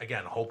know.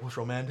 Again, hopeless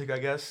romantic, I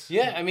guess.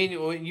 Yeah, I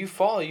mean, when you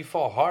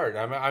fall hard.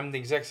 I'm the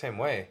exact same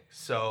way.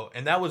 So,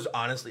 and that was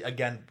honestly,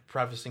 again,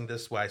 prefacing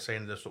this by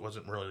saying this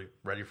wasn't really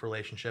ready for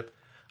relationship.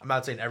 I'm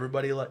not saying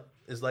everybody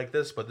is like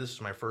this, but this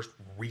is my first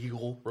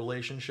real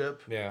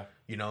relationship. Yeah.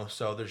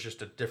 So there's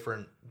just a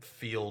different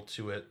feel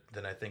to it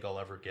than I think I'll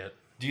ever get.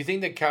 Do you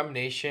think the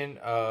combination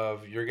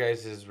of your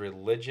guys'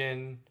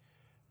 religion,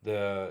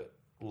 the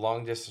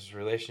long distance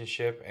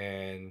relationship,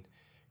 and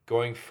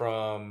going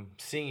from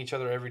seeing each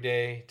other every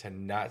day to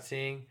not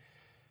seeing,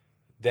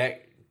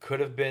 that could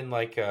have been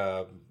like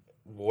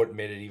what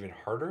made it even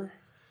harder?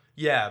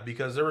 Yeah,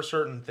 because there were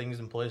certain things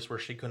in place where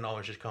she couldn't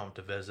always just come up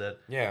to visit.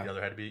 Yeah.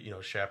 There had to be,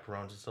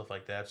 chaperones and stuff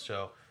like that.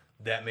 So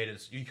that made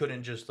it, you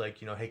couldn't just like,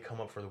 hey,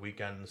 come up for the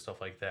weekend and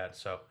stuff like that.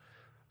 So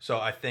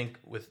I think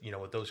with,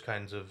 with those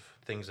kinds of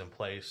things in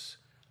place,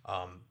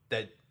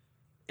 that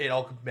it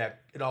all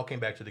came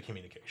back to the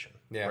communication.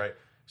 Yeah. Right.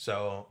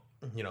 So,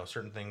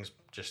 certain things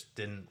just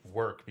didn't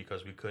work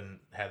because we couldn't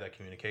have that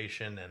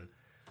communication. And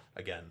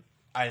again,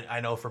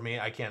 I know for me,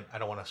 I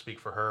don't want to speak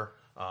for her,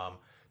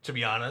 to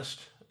be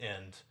honest.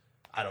 And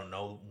I don't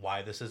know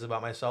why this is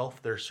about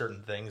myself. There's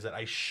certain things that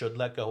I should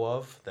let go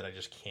of that I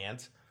just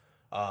can't.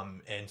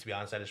 And to be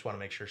honest, I just want to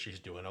make sure she's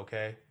doing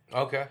okay.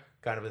 Okay.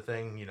 Kind of a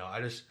thing.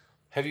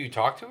 Have you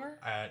talked to her?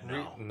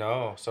 No.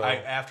 No. So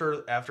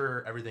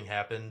after everything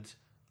happened,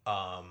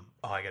 I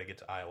gotta get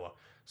to Iowa.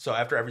 So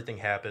after everything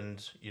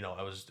happened,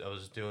 I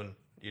was doing.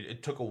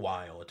 It took a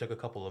while. It took a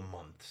couple of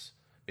months,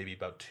 maybe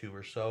about 2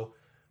 or so.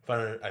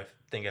 I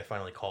think I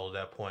finally called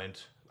at that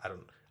point.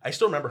 I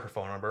still remember her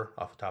phone number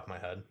off the top of my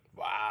head.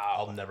 Wow.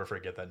 I'll never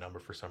forget that number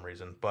for some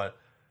reason, but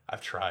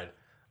I've tried.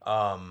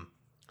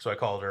 So I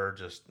called her,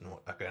 just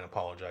again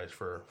apologize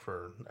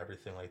for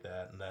everything like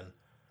that, and then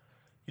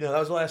that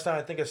was the last time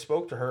I think I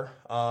spoke to her.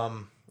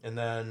 And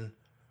then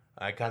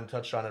I kind of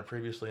touched on it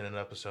previously in an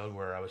episode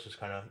where I was just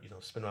kind of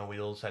spinning my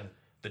wheels. Had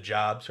the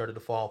job started to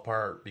fall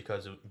apart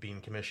because of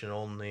being commission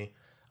only.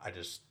 I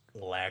just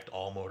lacked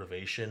all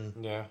motivation.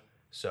 Yeah.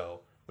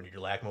 So when you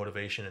lack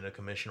motivation in a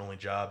commission only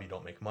job, you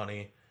don't make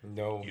money.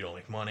 No. You don't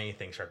make money.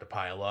 Things start to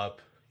pile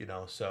up.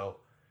 So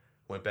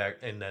went back,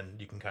 and then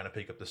you can kind of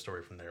pick up the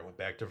story from there. Went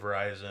back to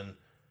Verizon.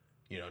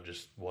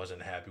 Just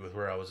wasn't happy with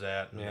where I was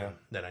at. And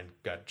then I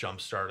got jump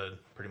started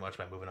pretty much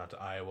by moving out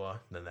to Iowa.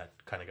 And then that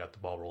kind of got the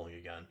ball rolling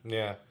again.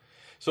 Yeah.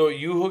 So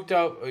you hooked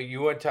up,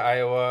 you went to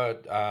Iowa,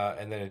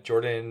 and then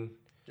Jordan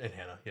And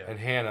Hannah, yeah. and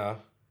Hannah.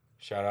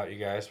 Shout out you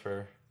guys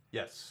for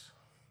Yes.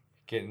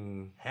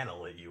 getting. Hannah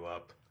lit you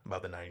up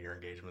about the 9-year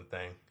engagement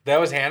thing. That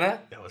was Hannah?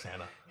 That was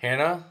Hannah.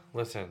 Hannah,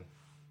 listen.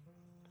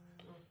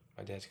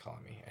 My dad's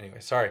calling me. Anyway,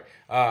 sorry.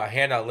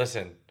 Hannah,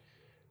 listen.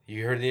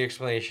 You heard the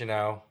explanation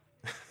now.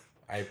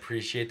 I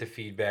appreciate the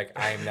feedback.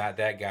 I am not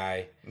that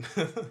guy.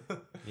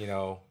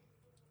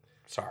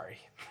 Sorry.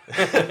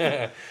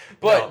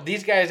 But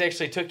these guys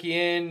actually took you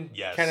in.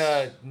 Yes. Kind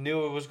of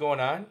knew what was going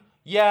on.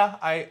 Yeah,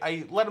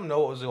 I let them know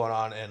what was going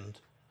on, and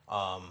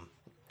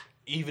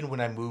even when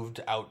I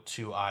moved out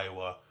to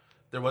Iowa,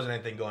 there wasn't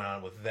anything going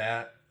on with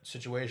that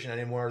situation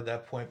anymore at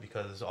that point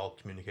because all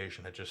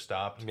communication had just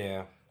stopped.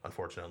 Yeah.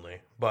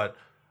 Unfortunately. But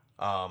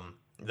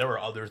there were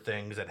other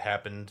things that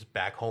happened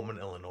back home in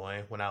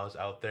Illinois when I was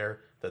out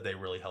there that they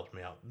really helped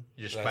me out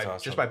just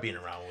by being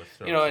around with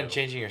them. And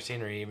changing your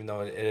scenery, even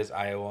though it is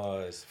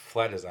Iowa, as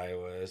flat as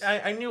Iowa is.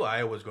 I knew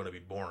Iowa was going to be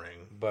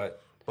boring,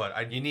 but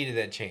you needed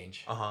that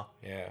change. Uh-huh.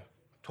 Yeah.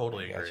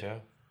 Totally agree.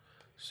 Gotcha.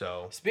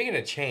 So speaking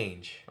of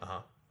change,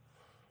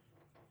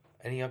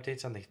 any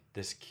updates on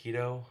this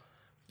keto?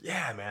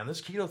 Yeah, man,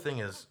 this keto thing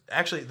is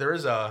actually there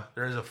is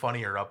a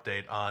funnier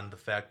update on the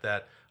fact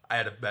that I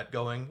had a bet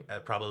going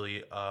at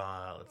probably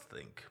let's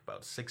think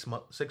about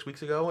 6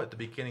 weeks ago at the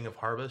beginning of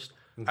harvest.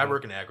 Mm-hmm. I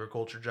work an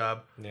agriculture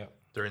job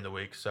during the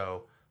week,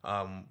 so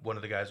one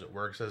of the guys at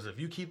work says if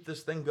you keep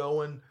this thing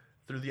going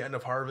through the end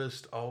of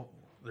harvest,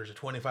 there's a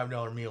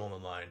 $25 meal on the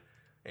line,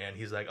 and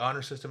he's like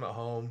honor system at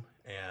home,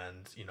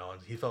 and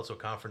he felt so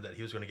confident that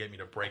he was going to get me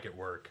to break at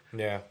work.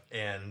 Yeah,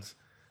 and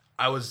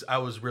I was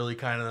really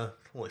kind of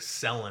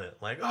selling it,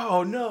 like,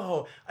 oh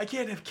no, I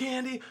can't have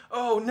candy.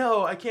 Oh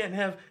no, I can't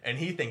have. And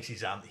he thinks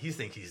he's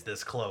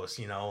this close,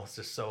 It's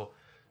just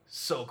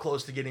so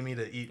close to getting me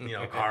to eat,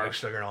 carbs,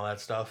 sugar, and all that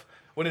stuff.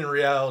 When in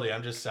reality,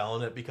 I'm just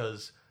selling it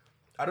because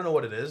I don't know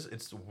what it is.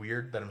 It's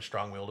weird that I'm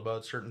strong-willed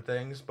about certain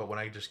things, but when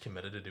I just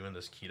committed to doing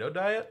this keto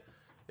diet,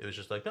 it was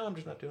just like, no, I'm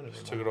just not doing it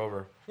Just anymore. took it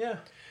over. Yeah.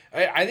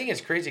 I think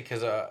it's crazy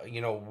because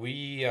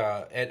we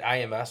at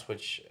IMS,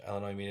 which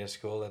Illinois Media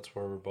School, that's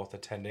where we're both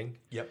attending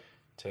Yep.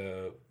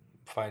 to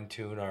fine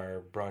tune our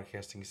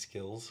broadcasting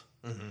skills.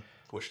 Mm-hmm.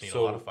 Which need a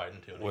So, lot of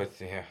fighting tuning.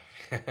 With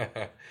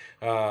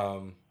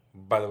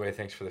by the way,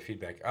 thanks for the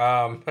feedback.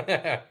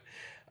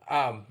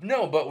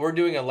 No, but we're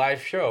doing a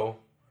live show,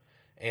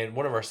 and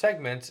one of our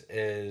segments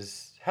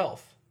is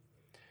health.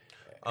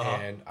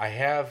 And I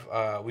have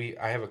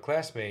I have a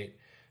classmate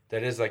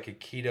that is like a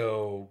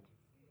keto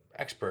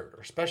expert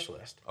or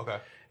specialist, Okay.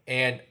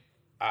 and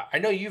I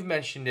know you've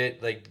mentioned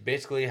it, like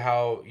basically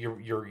how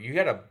you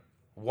got a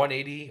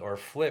 180 or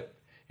flip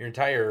your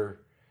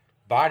entire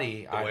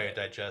body The way it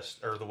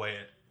digests, or the way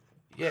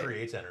it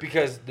creates energy.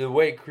 because the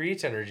way it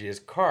creates energy is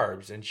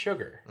carbs and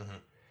sugar,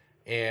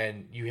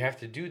 and you have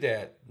to do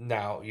that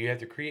now. You have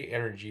to create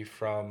energy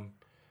from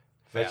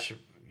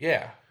vegetables.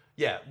 Yeah.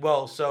 Yeah,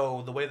 well,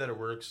 so the way that it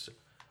works,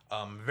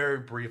 very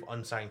brief,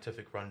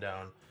 unscientific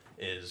rundown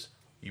is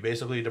you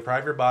basically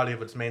deprive your body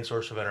of its main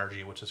source of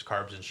energy, which is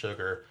carbs and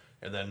sugar,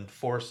 and then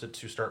force it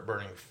to start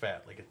burning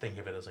fat. Like, think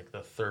of it as like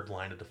the third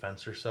line of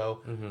defense or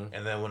so.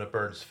 And then when it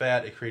burns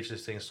fat, it creates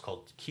these things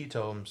called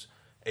ketones,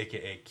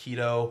 aka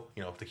keto.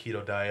 The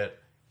keto diet,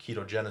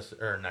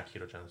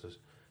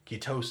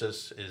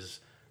 ketosis is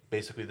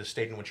basically the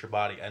state in which your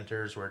body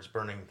enters, where it's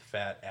burning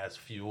fat as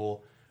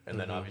fuel. And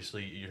then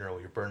obviously,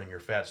 you're burning your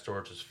fat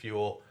storage as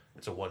fuel.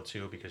 It's a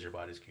 1-2 because your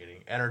body's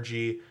getting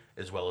energy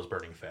as well as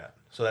burning fat.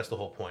 So that's the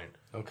whole point.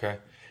 Okay.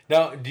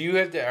 Now, do you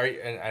have to?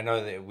 And I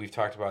know that we've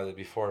talked about it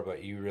before,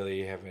 but you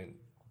really haven't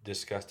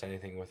discussed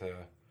anything with a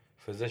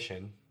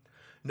physician.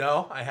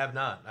 No, I have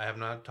not. I have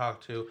not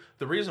talked to.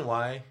 The reason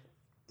why,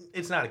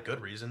 it's not a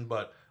good reason,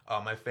 but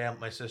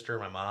my sister,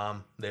 my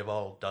mom, they've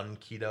all done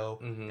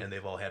keto, and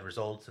they've all had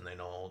results, and they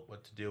know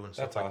what to do and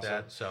stuff That's like awesome.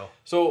 that.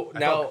 So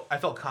now I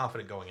felt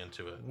confident going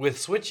into it. with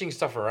switching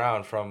stuff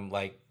around from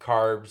like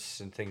carbs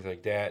and things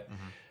like that,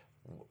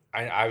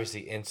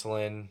 obviously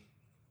insulin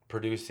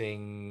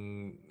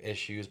producing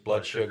issues,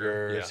 blood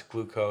sugar, sugars,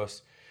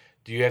 glucose.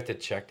 Do you have to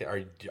check that?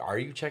 Are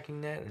you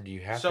checking that, or do you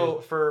have So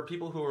to? for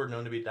people who are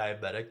known to be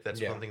diabetic, that's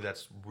Yeah. something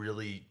that's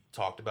really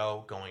talked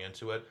about going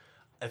into it.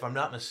 If I'm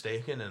not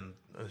mistaken, and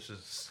this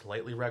is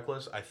slightly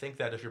reckless, I think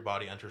that if your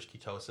body enters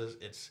ketosis,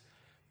 it's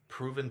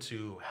proven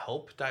to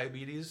help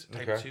diabetes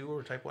type 2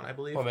 or type 1, I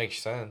believe. Well, it makes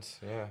sense.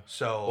 Yeah.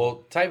 So Well,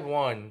 type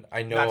 1,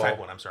 I know. not type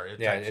 1, I'm sorry.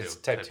 Yeah, type 2. it's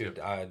type 2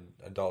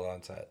 adult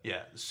onset.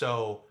 Yeah.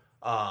 So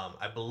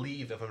I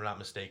believe, if I'm not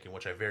mistaken,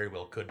 which I very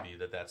well could be,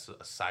 that's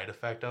a side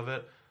effect of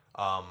it.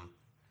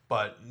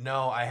 But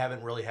no, I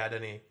haven't really had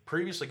any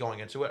previously going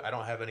into it. I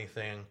don't have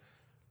anything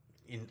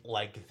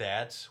like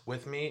that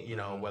with me,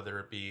 whether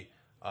it be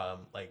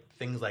like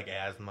things like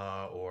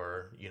asthma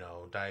or,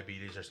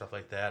 diabetes or stuff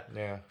like that.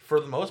 Yeah. For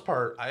the most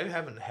part, I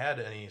haven't had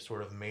any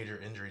sort of major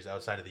injuries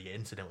outside of the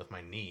incident with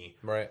my knee.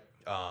 Right.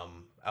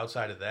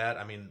 Outside of that,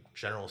 I mean,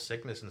 general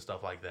sickness and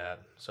stuff like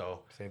that. So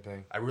Same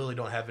thing. I really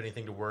don't have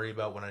anything to worry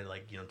about when I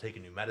take a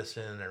new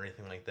medicine or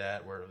anything like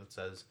that, where it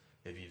says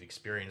if you've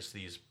experienced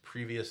these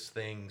previous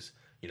things,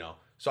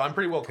 So I'm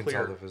pretty well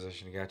Consult clear. a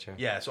physician. Gotcha.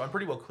 Yeah, so I'm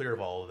pretty well clear of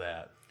all of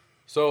that.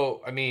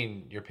 So, I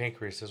mean, your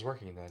pancreas is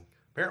working then.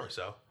 Apparently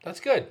so. That's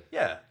good.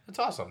 Yeah, That's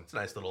awesome. it's a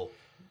nice little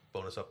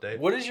bonus update.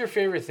 What is your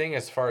favorite thing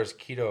as far as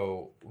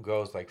keto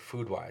goes, like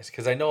food wise?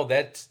 Because I know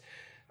that's.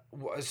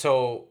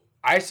 So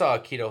I saw a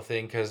keto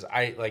thing because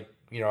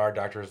our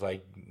doctor was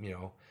like,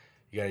 you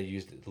got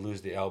to lose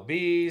the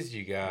lbs,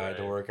 you got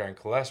to Right. work on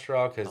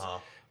cholesterol because Uh-huh.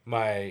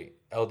 my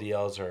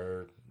LDLs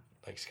are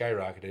like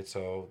skyrocketed.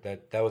 So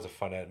that was a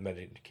fun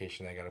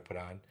medication I got to put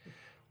on.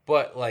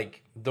 But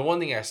like the one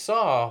thing I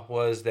saw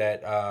was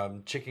that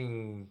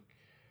chicken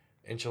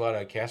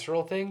enchilada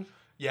casserole thing.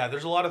 Yeah,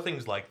 there's a lot of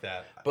things like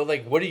that. But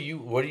like, what's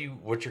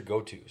your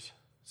go-tos?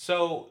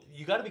 So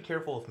you got to be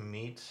careful with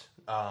meat.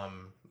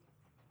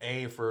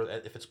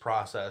 If it's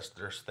processed,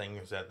 there's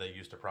things that they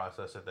use to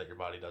process it that your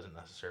body doesn't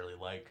necessarily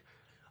like,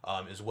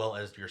 as well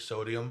as your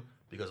sodium,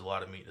 because a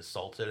lot of meat is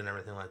salted and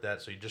everything like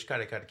that. So you just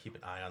gotta keep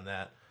an eye on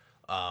that.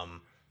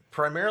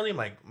 Primarily,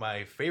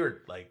 my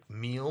favorite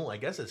meal, I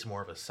guess it's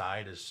more of a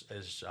side, is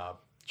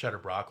cheddar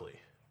broccoli.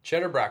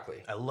 Cheddar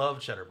broccoli. I love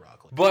cheddar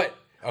broccoli. But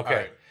okay,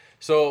 Alright.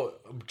 so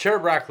cheddar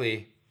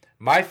broccoli.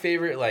 My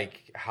favorite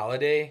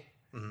holiday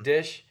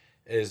dish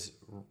is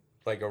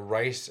like a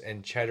rice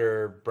and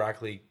cheddar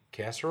broccoli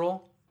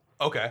casserole.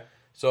 Okay,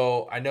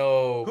 So I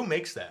know who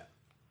makes that?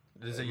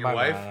 Is it your my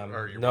wife mom-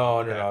 or your no,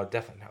 mom? no, Okay. no,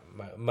 definitely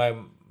not.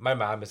 My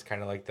mom is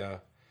kind of like the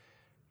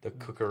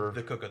cooker.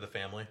 The cook of the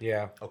family.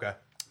 Yeah. Okay.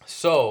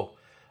 So,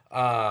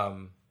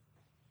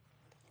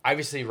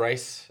 obviously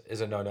rice is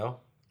a no-no.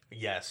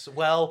 Yes.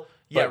 Well,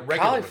 yeah. But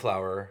regular-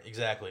 cauliflower.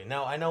 Exactly.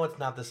 Now I know it's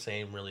not the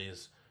same really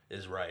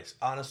as rice.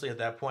 Honestly, at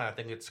that point, I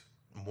think it's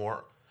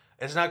more.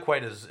 It's not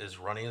quite as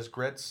runny as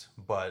grits,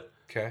 but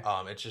Okay.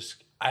 it's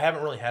just I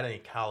haven't really had any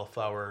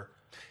cauliflower.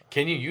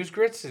 Can you use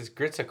grits? Is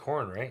grits a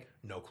corn, right?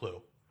 No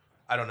clue.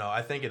 I don't know.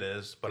 I think it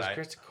is, but Is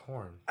grits a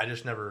corn? I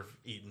just never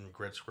eaten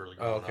grits really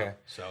growing okay.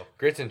 up. So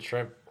Grits and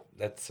shrimp.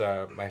 That's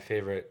my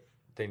favorite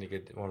thing to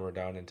get when we're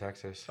down in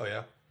Texas. Oh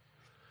yeah.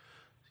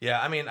 Yeah,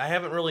 I mean, I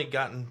haven't really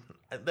gotten.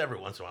 Every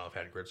once in a while, I've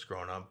had grits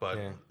growing up, but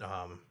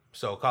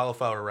so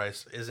cauliflower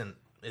rice isn't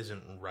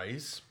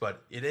rice,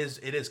 but it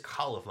is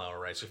cauliflower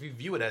rice. If you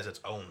view it as its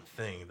own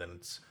thing, then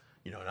it's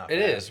not. It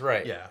bad. is,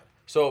 right. Yeah.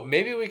 So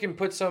maybe we can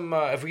put some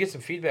if we get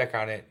some feedback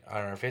on it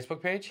on our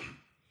Facebook page.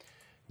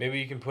 Maybe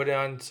you can put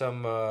on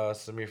some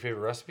of your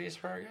favorite recipes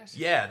for our guests.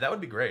 Yeah, that would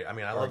be great. I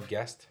mean, I love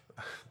guest.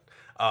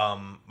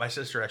 My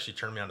sister actually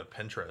turned me on to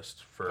Pinterest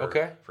for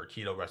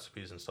keto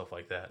recipes and stuff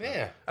like that.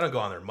 Yeah. I don't go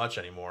on there much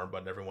anymore,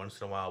 but every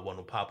once in a while one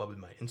will pop up in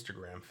my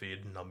Instagram feed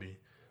and I'll be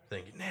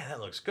thinking, man, that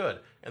looks good.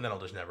 And then I'll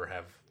just never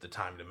have the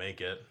time to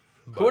make it.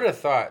 But Who would have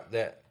thought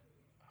that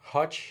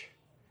Hutch,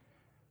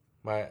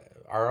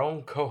 our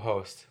own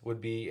co-host,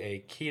 would be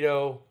a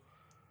keto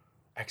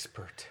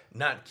expert?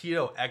 Not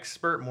keto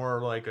expert,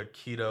 more like a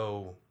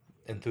keto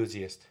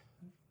Enthusiast.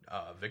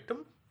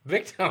 Victim?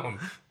 Victim.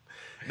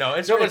 No,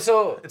 it's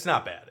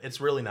not bad. It's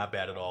really not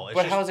bad at all. It's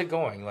but how's it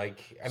going?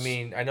 Like, I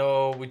mean, I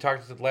know we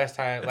talked last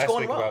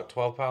week about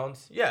 12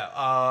 pounds. Yeah,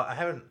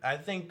 I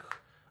think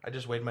I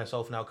just weighed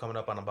myself now coming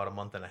up on about a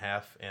month and a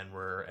half, and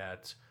we're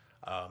at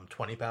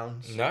 20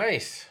 pounds.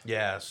 Nice.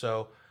 Yeah,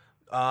 so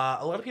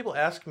a lot of people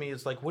ask me,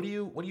 it's like, what do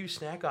you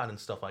snack on and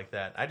stuff like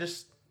that? I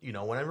just,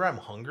 whenever I'm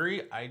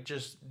hungry, I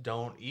just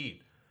don't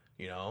eat,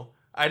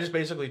 I just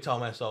basically tell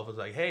myself, it's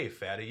like, hey,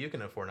 fatty, you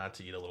can afford not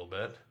to eat a little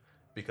bit.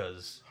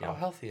 Because how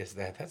healthy is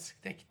that?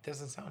 That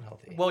doesn't sound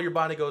healthy. Well, your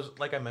body goes,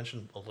 like I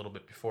mentioned a little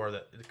bit before,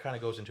 that it kind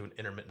of goes into an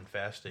intermittent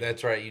fasting.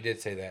 That's right. You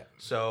did say that.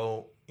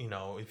 So,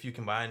 if you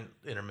combine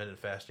intermittent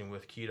fasting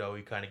with keto,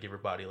 you kind of give your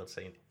body, let's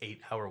say, an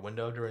 8-hour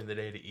window during the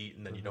day to eat,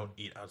 and then you don't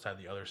eat outside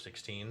the other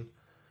 16.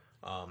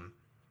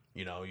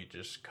 You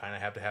just kind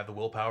of have to have the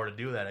willpower to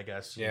do that, I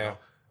guess. Yeah.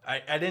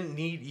 I didn't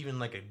need even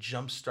like a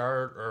jump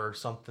start or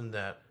something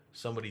that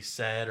somebody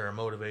said or a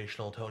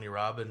motivational Tony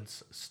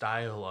Robbins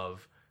style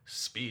of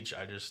speech.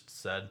 I just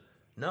said,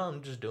 no,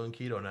 I'm just doing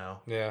keto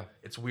now. Yeah.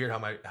 It's weird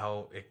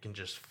how it can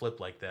just flip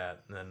like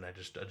that, and then I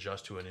just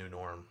adjust to a new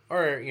norm.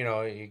 Or,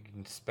 you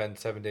can spend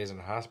 7 days in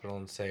the hospital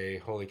and say,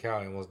 holy cow,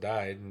 I almost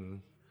died.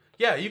 And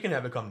yeah, you can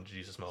have a come to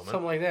Jesus moment.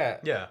 Something like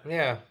that. Yeah.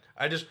 Yeah.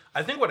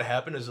 I think what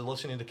happened is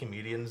listening to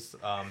comedians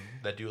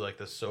that do like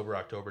the Sober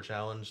October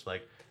Challenge,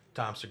 like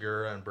Tom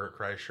Segura and Bert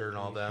Kreischer and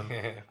all them.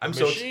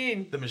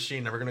 The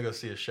Machine. We're gonna go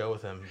see a show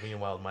with him, me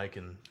and Wild Mike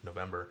in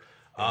November.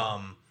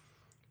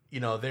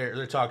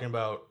 They're talking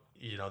about,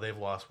 they've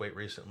lost weight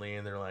recently,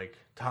 and they're like,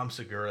 Tom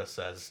Segura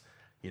says,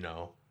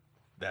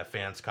 that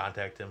fans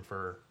contact him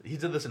he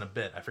did this in a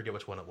bit. I forget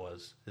which one it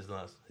was.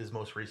 His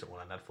most recent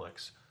one on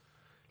Netflix.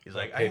 He's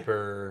like,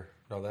 Paper.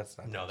 No, that's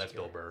not. No, that's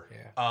Bill Burr.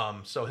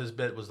 Yeah. So his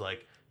bit was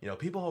like,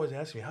 people always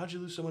ask me, how'd you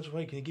lose so much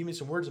weight? Can you give me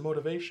some words of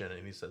motivation?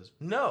 And he says,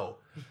 no.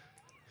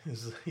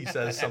 He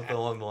says something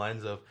along the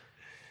lines of,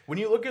 when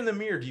you look in the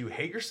mirror, do you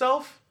hate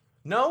yourself?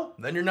 No?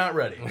 Then you're not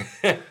ready.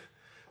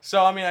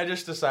 So, I mean, I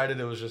just decided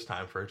it was just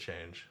time for a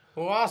change.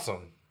 Well,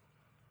 awesome.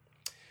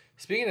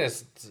 Speaking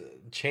of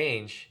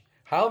change,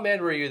 how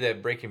mad were you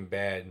that Breaking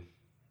Bad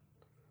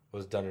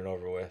was done and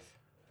over with?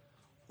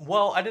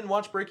 Well, I didn't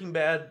watch Breaking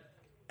Bad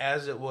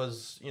as it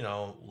was,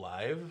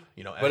 live,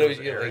 but it was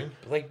airing.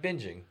 Like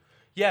binging.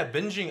 Yeah,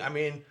 binging. I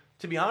mean,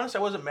 to be honest, I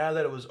wasn't mad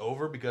that it was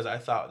over because I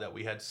thought that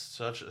we had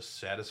such a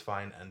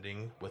satisfying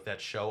ending with that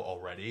show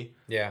already.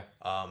 Yeah.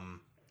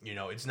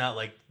 It's not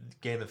like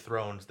Game of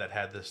Thrones that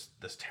had this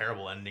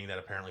terrible ending that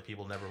apparently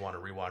people never want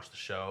to rewatch the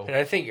show. And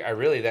I think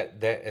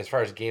that as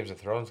far as Games of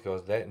Thrones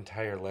goes, that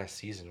entire last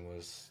season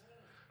was.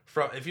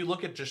 If you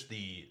look at just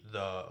the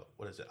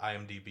what is it,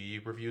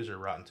 IMDb reviews or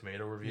Rotten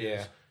Tomato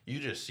reviews, you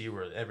just see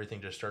where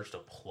everything just starts to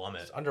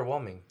plummet. It's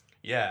underwhelming.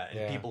 Yeah,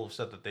 and people have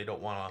said that they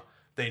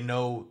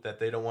know that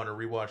they don't want to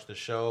rewatch the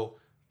show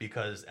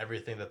because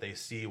everything that they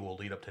see will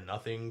lead up to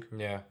nothing.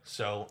 Yeah.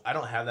 So I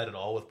don't have that at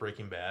all with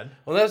Breaking Bad.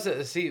 Well,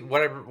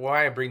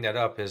 why I bring that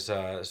up is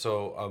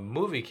so a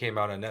movie came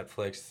out on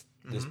Netflix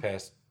this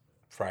past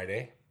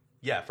Friday.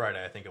 Yeah,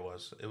 Friday I think it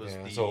was. It was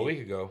so a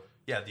week ago.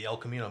 Yeah, the El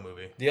Camino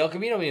movie. The El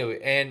Camino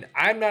movie, and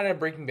I'm not a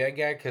Breaking Bad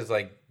guy because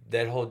like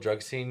that whole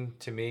drug scene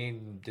to me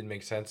didn't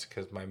make sense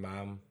because my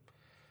mom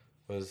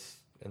was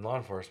in law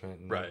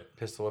enforcement and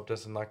pistol whipped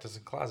us and locked us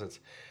in closets.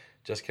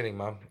 Just kidding,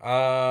 Mom.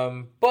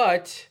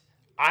 But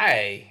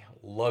I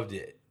loved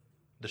it.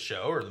 The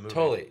show or the movie?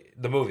 Totally.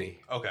 The movie.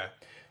 Okay.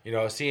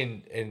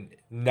 Seeing and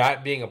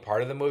not being a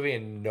part of the movie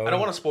and knowing... I don't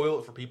want to spoil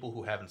it for people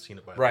who haven't seen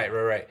it by now.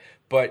 Right.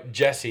 But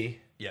Jesse.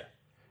 Yeah.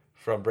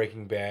 From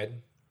Breaking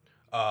Bad.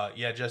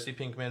 Jesse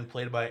Pinkman,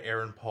 played by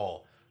Aaron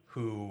Paul,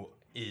 who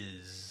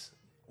is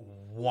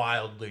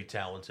wildly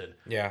talented.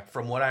 Yeah.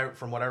 From what I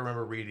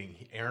remember reading,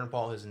 Aaron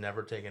Paul has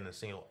never taken a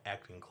single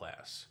acting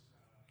class.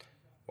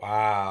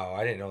 Wow,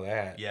 I didn't know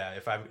that. Yeah,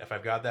 if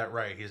I've got that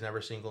right, he's never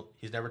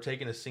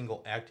taken a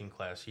single acting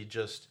class. He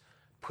just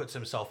puts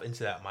himself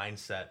into that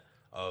mindset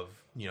of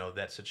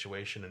that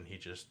situation, and he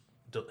just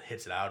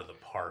hits it out of the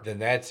park. Then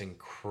that's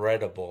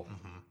incredible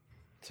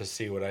to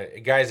see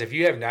guys. If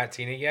you have not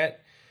seen it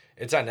yet,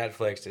 it's on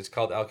Netflix. It's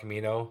called El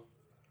Camino.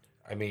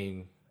 I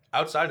mean,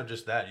 outside of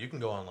just that, you can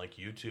go on like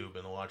YouTube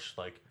and watch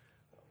like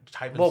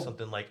type in Well-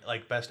 something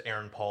like best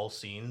Aaron Paul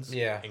scenes.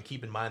 Yeah. And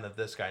keep in mind that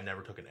this guy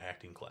never took an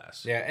acting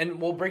class. Yeah, and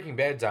Breaking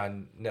Bad's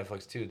on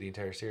Netflix too, the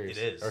entire series.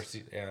 It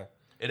is. Yeah.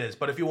 It is,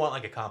 but if you want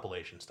like a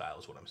compilation style,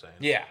 is what I'm saying.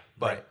 Yeah.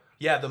 But right.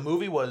 yeah, the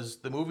movie was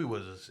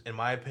in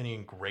my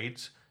opinion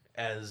great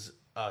as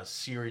a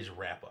series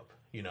wrap up.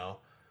 You know,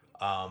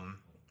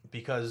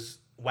 because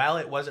while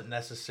it wasn't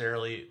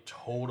necessarily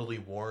totally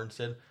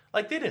warranted,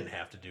 like they didn't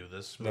have to do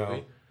this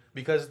movie No.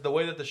 because the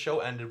way that the show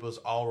ended was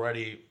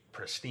already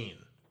pristine.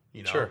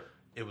 You know, Sure.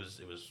 it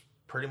was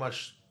pretty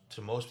much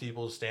to most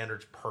people's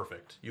standards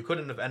perfect. You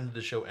couldn't have ended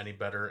the show any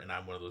better, and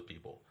I'm one of those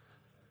people.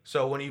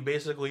 So when you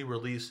basically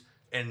release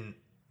and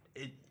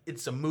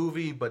it's a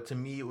movie, but to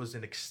me it was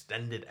an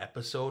extended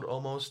episode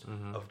almost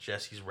of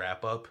Jesse's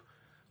wrap up.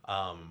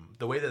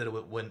 The way that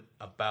it went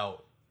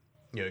about,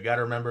 you got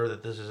to remember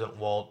that this isn't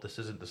Walt. This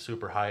isn't the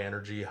super high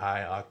energy,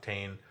 high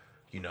octane,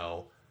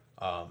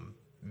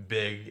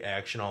 big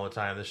action all the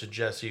time. This is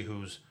Jesse,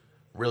 who's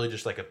really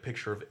just like a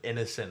picture of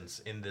innocence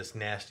in this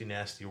nasty,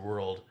 nasty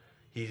world.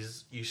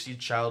 You see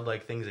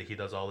childlike things that he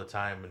does all the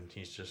time, and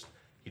he just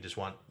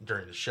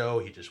during the show,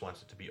 he just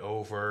wants it to be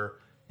over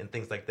and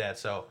things like that.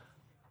 So,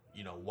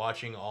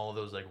 watching all of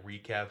those like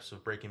recaps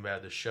of Breaking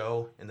Bad, the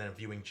show, and then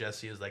viewing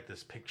Jesse as like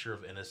this picture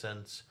of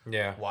innocence.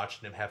 Yeah.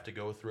 Watching him have to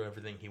go through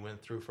everything he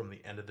went through from the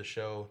end of the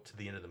show to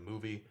the end of the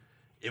movie.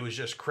 It was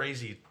just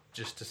crazy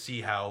just to see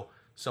how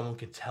someone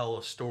can tell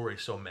a story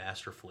so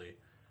masterfully.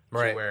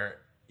 Right. To where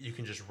you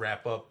can just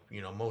wrap up,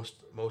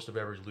 most of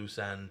every loose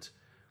end.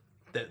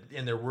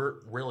 And there were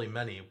really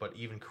many, but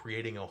even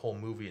creating a whole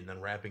movie and then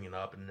wrapping it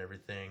up and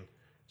everything,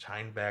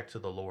 tying back to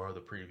the lore of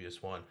the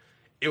previous one,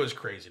 it was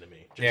crazy to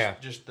me.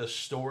 Just the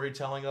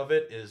storytelling of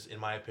it is, in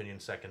my opinion,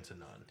 second to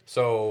none.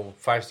 So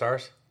 5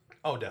 stars,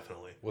 Oh,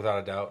 definitely.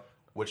 without a doubt.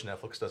 Which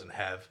Netflix doesn't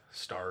have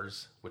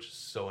stars, which is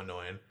so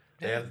annoying.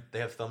 They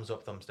have thumbs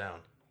up, thumbs down.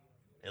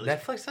 At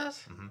least, Netflix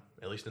does?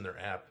 at least in their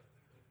app.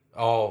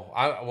 Oh,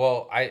 I've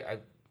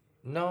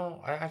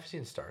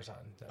seen stars on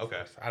Netflix.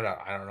 Okay. I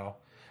don't know.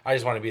 I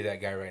just want to be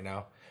that guy right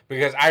now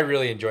because I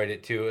really enjoyed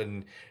it too,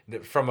 and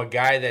from a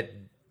guy that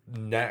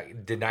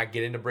did not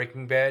get into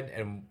Breaking Bad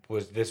and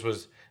was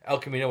El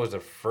Camino was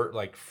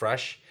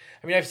fresh.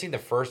 I mean, I've seen the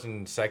first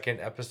and second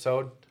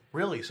episode.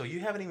 Really? So you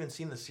haven't even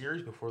seen the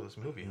series before this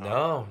movie,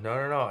 huh?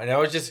 No. And I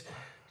was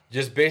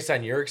just based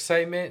on your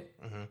excitement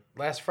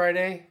last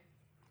Friday.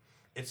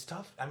 It's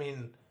tough. I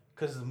mean,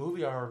 because the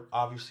movie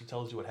obviously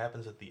tells you what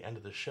happens at the end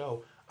of the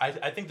show.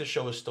 I think the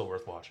show is still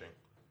worth watching.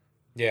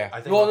 Yeah.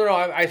 I think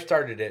I've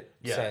started it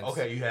Yeah. since.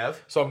 Okay, you have?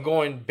 So I'm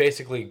going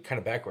basically kind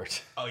of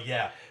backwards. Oh,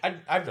 yeah.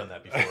 I've done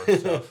that before.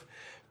 So.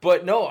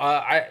 But no,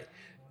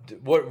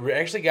 what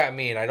actually got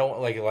me, and I don't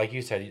like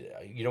you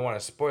said, you don't want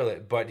to spoil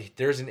it, but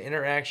there's an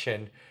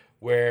interaction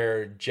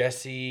where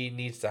Jesse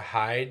needs to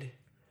hide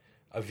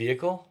a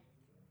vehicle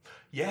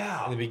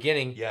Yeah. in the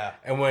beginning. Yeah.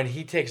 And when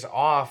he takes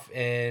off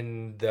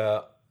in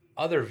the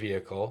other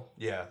vehicle,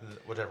 Yeah,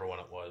 whichever one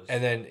it was.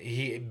 and then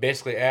he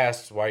basically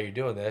asks, "Why are you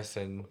doing this?"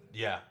 And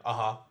yeah,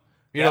 uh-huh.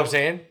 you know what I'm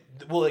saying?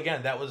 Well,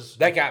 again,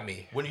 that got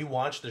me. when you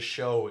watch the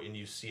show and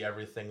you see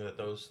everything that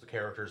the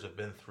characters have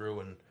been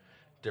through and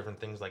different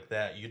things like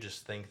that, you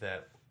just think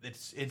that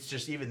it's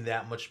just even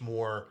that much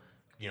more,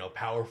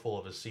 powerful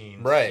of a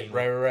scene.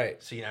 Right.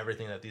 Seeing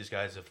everything that these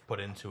guys have put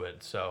into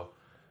it. So,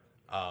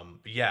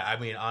 yeah, I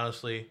mean,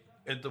 honestly,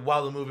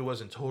 while the movie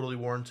wasn't totally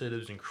warranted, it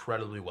was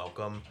incredibly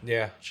welcome.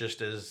 Yeah.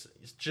 It's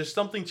just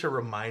something to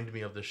remind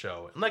me of the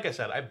show. And like I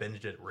said, I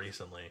binged it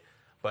recently,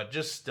 but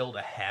just still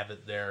to have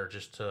it there,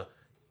 just to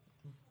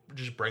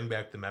bring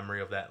back the memory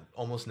of that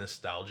almost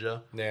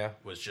nostalgia. Yeah.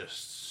 Was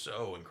just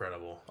so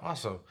incredible.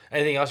 Awesome.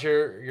 Anything else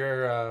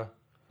you're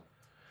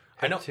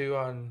I know to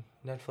on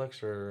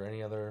Netflix or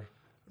any other?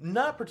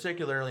 not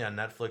particularly on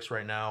Netflix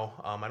right now.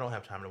 I don't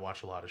have time to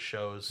watch a lot of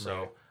shows, so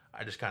Right.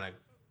 I just kind of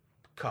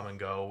come and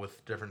go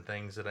with different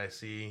things that I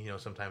see.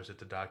 Sometimes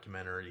it's a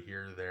documentary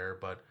here or there,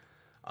 but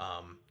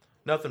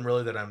nothing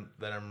really that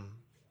I'm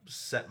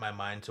set my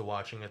mind to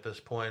watching at this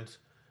point.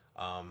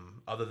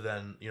 Other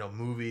than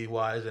movie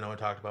wise, I know I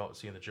talked about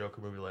seeing the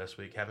Joker movie last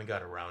week. Haven't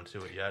got around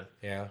to it yet.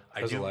 Yeah. I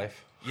Because of do.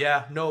 life.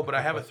 Yeah, no, but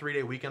I have a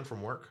 3-day weekend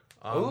from work.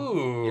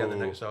 Ooh.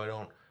 Yeah,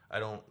 so I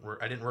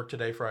didn't work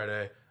today,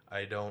 Friday.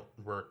 I don't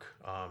work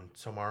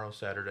tomorrow,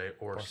 Saturday,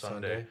 or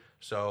Sunday. Sunday.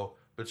 So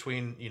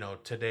between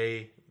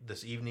today,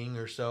 this evening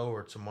or so,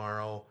 or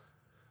tomorrow.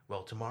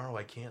 Well, tomorrow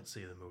I can't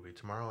see the movie.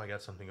 Tomorrow I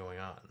got something going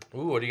on.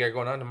 Ooh, what do you got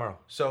going on tomorrow?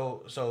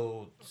 So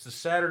the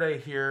Saturday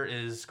here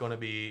is going to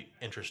be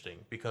interesting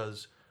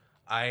because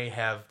I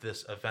have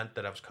this event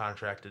that I was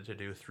contracted to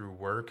do through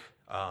work.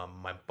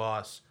 My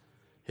boss,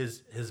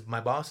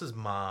 my boss's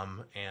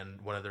mom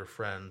and one of their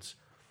friends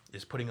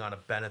is putting on a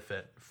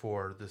benefit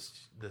for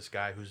this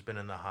guy who's been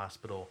in the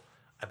hospital.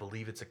 I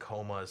believe it's a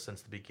coma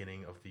since the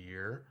beginning of the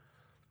year.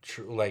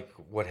 Like,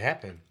 what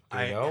happened? Do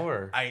you know?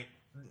 Or I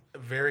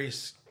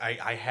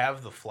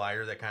have the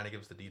flyer that kind of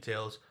gives the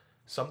details.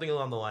 something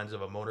along the lines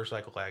of a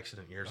motorcycle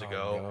accident years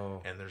ago,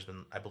 no. and there's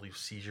been, I believe,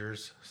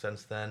 seizures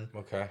since then.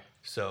 Okay.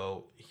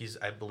 So he's,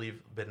 I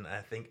believe, been,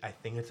 I think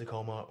it's a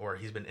coma, or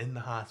he's been in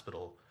the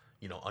hospital,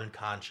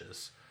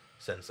 unconscious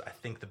since I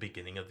think the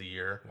beginning of the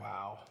year.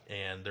 Wow.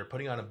 And they're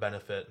putting on a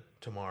benefit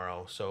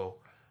tomorrow, so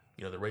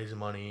they're raising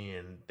money,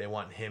 and they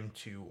want him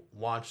to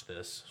watch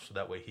this so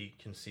that way he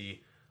can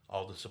see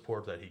all the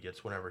support that he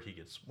gets when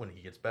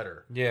he gets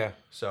better. Yeah.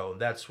 So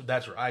that's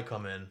where I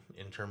come in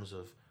terms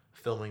of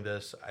filming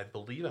this. I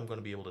believe I'm going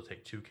to be able to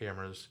take 2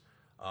 cameras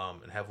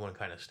and have one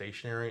kind of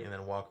stationary, and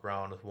then walk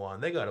around with one.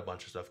 They got a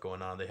bunch of stuff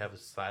going on. They have a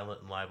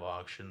silent and live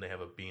auction. They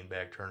have a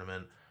beanbag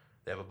tournament.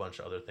 They have a bunch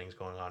of other things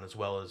going on, as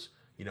well as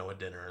a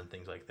dinner and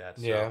things like that.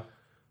 So,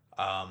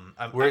 yeah.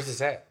 Where's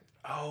this at?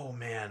 Oh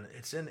man,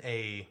 it's in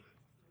a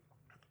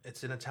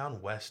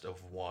town west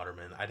of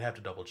Waterman. I'd have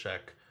to double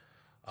check.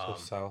 So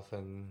south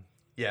and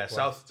yeah,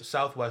 west.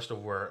 southwest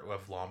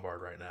of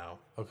Lombard right now.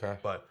 Okay.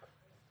 But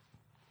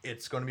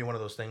it's going to be one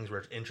of those things where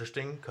it's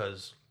interesting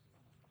because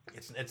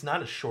it's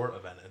not a short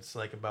event. It's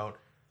like about,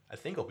 I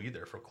think I'll be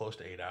there for close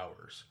to 8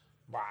 hours.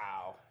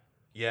 Wow.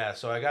 Yeah,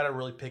 so I got to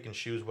really pick and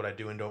choose what I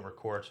do and don't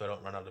record so I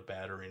don't run out of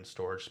battery and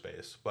storage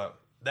space. But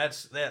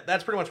that's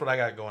pretty much what I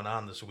got going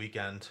on this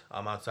weekend.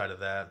 Outside of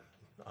that,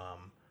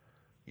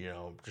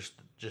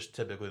 just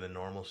typically the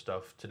normal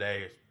stuff.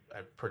 Today,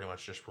 I pretty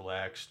much just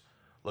relaxed,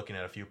 looking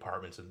at a few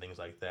apartments and things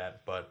like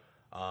that. But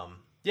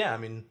yeah, I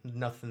mean,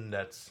 nothing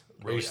that's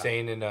really. Are you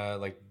staying in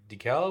like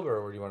DeKalb,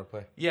 or where do you want to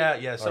play?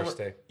 Yeah.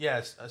 Stay.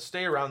 Yeah,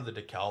 stay around the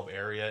DeKalb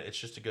area. It's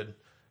just a good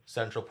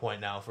central point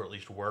now for at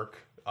least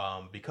work.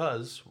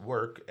 Because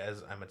work,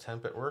 as I'm a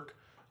temp at work.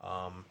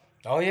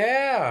 Oh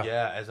yeah.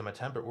 Yeah, as I'm a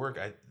temp at work,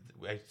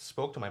 I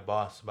spoke to my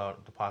boss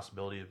about the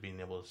possibility of being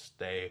able to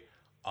stay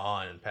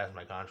on and pass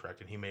my contract,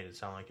 and he made it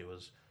sound like it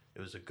was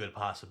a good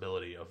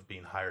possibility of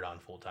being hired on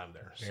full time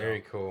there. So,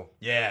 Very cool.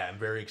 yeah, I'm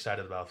very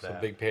excited about that. So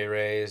big pay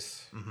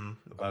raise. Mm-hmm.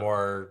 A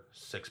more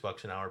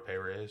 $6 an hour pay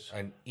raise.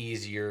 an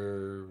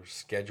easier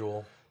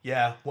schedule.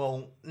 Yeah,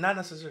 well, not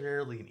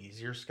necessarily an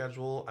easier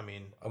schedule. I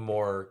mean, A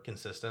more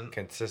consistent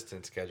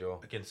schedule.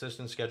 a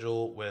consistent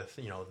schedule with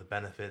the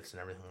benefits and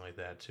everything like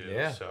that too.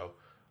 Yeah. So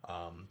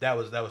that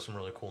was some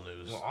really cool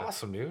news. Well,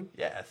 awesome, dude.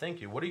 Yeah,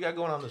 thank you. What do you got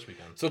going on this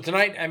weekend? So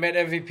tonight I'm at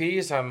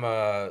MVPs. I'm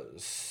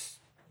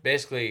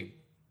basically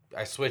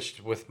I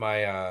switched with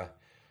my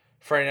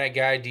Friday night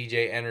guy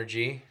DJ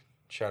Energy.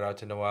 Shout out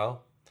to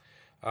Noel.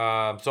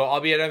 So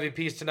I'll be at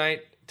MVPs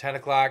tonight, 10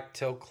 o'clock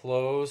till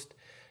closed.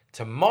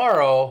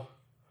 Tomorrow,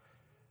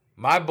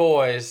 my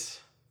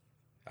boys,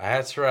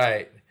 that's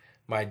right,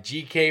 my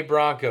GK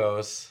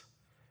Broncos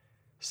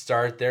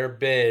start their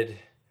bid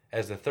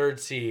as the 3rd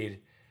seed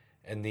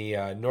in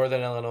the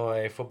Northern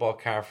Illinois Football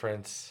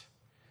Conference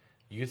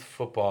Youth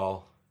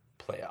Football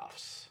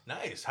Playoffs.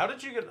 Nice.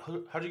 How'd you get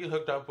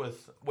hooked up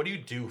with? What do you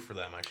do for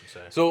them? I should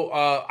say. So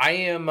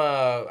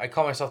I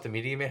call myself the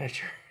media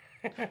manager.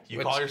 You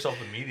call yourself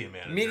the media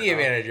manager. Media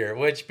manager,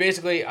 which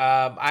basically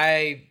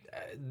I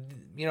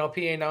PA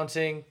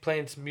announcing,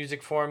 playing some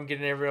music for him,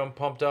 getting everyone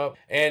pumped up.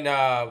 And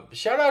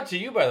shout out to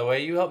you, by the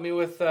way. You helped me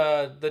with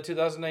the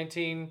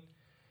 2019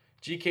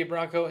 GK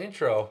Bronco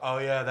intro. Oh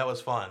yeah, that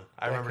was fun.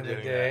 I remember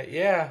doing that.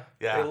 Yeah,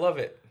 Yeah. They love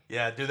it.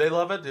 Yeah, do they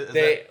love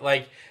it?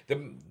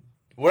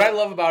 What I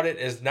love about it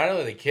is not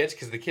only the kids,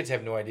 because the kids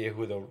have no idea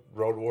who the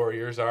Road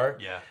Warriors are.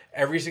 Yeah.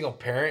 Every single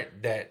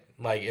parent that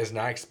is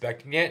not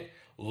expecting it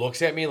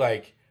looks at me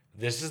like,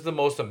 this is the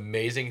most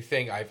amazing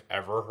thing I've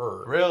ever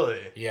heard.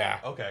 Really? Yeah.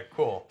 Okay,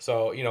 cool.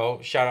 So,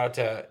 shout out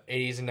to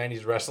 80s and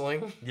 90s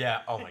wrestling.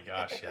 Yeah. Oh my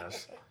gosh,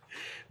 yes.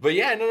 But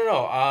yeah,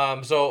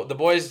 no. So the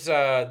boys,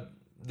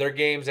 their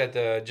games at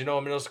the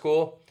Genoa Middle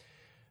School.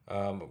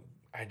 I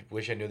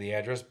wish I knew the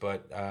address,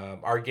 but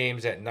our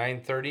games at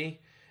 9:30,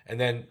 and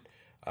then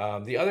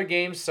the other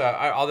games,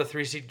 all the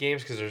 3-seed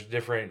games, because there's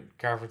different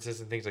conferences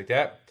and things like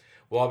that,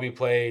 will all be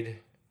played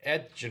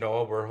at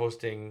Genoa. We're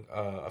hosting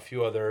a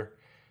few other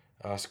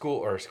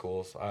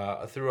schools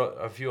through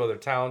a few other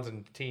towns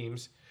and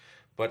teams,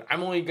 but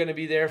I'm only going to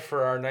be there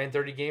for our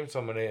 9:30 game, so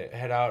I'm going to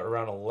head out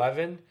around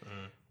 11,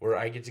 where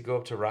I get to go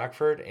up to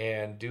Rockford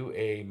and do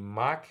a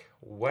mock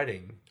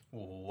wedding.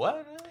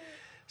 What?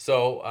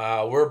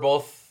 So we're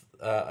both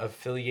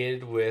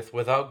affiliated with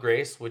Without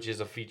Grace, which is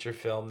a feature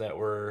film that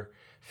we're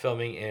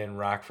filming in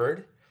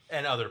Rockford.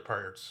 And other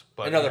parts.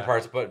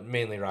 But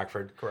mainly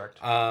Rockford. Correct.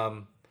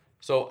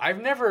 So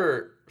I've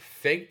never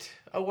faked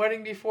a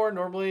wedding before.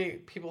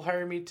 Normally people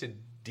hire me to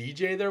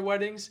DJ their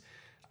weddings.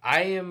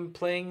 I am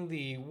playing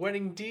the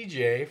wedding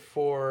DJ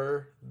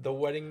for the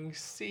wedding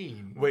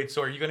scene. Wait,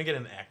 so are you going to get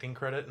an acting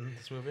credit in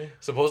this movie?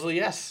 Supposedly,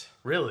 yes.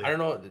 Really? I don't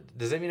know.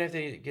 Does that mean I have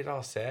to get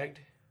all SAG'd?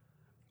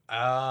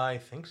 I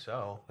think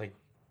so. I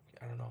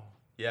don't know.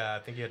 Yeah, I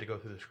think you had to go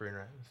through the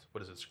screenwriters.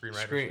 What is it?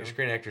 Screenwriters?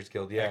 Screen Actors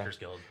Guild, yeah. Actors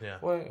Guild, yeah.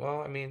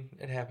 Well, I mean,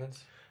 it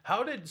happens.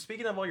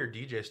 Speaking of all your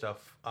DJ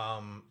stuff,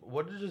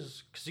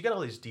 because you got all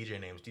these DJ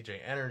names, DJ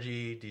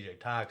Energy, DJ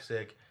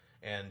Toxic,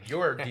 and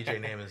your DJ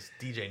name is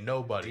DJ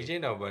Nobody. DJ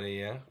Nobody,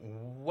 yeah.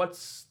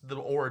 What's the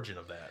origin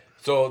of that?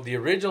 So the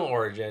original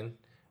origin,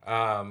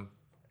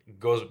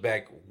 goes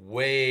back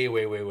way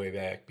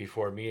back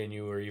before me and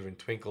you were even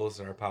twinkles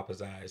in our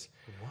papa's eyes.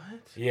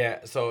 What? Yeah,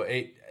 so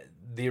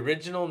the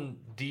original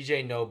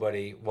DJ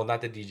Nobody, well,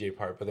 not the DJ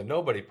part, but the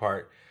Nobody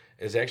part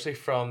is actually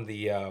from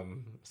the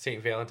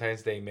St.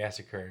 Valentine's Day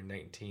Massacre in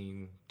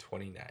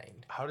 1929.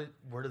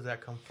 Where did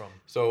that come from?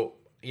 So,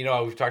 you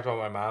know, we've talked about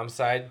my mom's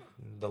side,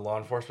 the law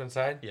enforcement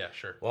side. Yeah,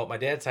 sure. Well, my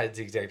dad's side is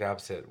the exact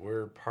opposite.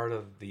 We're part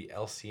of the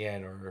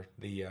LCN, or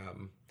the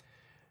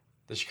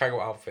Chicago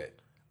Outfit.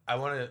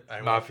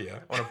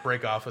 Mafia. I want to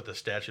break off with the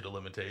statute of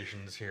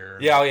limitations here.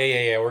 Yeah,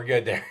 yeah. We're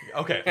good there.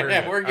 Okay,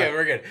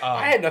 we're good.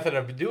 I had nothing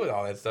to do with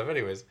all that stuff,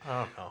 anyways.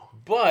 I don't know.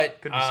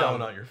 But Could be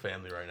selling out your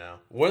family right now.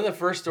 one of the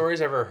first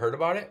stories I ever heard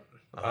about it.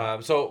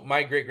 So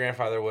my great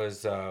grandfather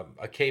was a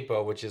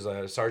capo, which is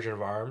a sergeant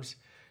of arms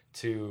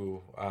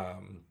to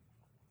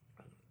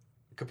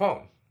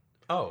Capone.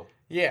 Oh,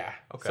 Yeah.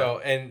 Okay. So,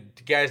 and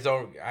guys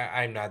don't.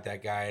 I'm not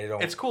that guy. I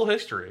don't. it's cool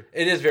history.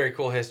 It is very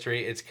cool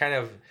history. It's kind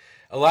of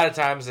a lot of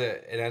times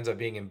it ends up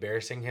being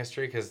embarrassing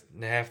history because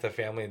half the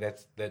family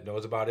that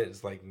knows about it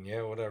is like,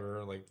 yeah,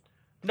 whatever. Like,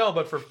 No,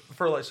 but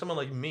for like someone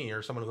like me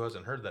or someone who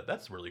hasn't heard that,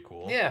 that's really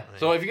cool. yeah. I mean,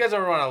 So if you guys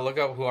ever want to look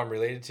up who I'm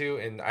related to,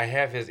 and I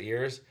have his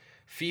ears,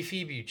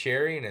 Fifi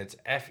Bucherri, and it's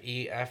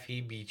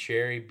Fefe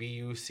Bucherri,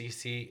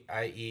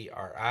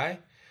 Buccieri.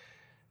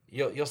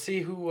 You'll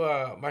see who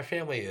my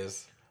family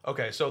is.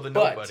 okay, so the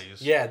But,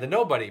 nobodies. yeah, the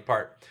nobody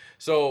part.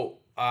 So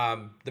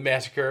the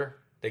massacre,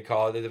 they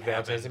call it the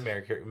Valentine's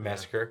Happened.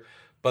 Massacre,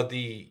 but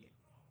the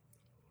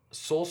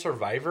sole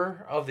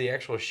survivor of the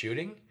actual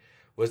shooting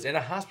was in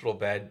a hospital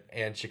bed,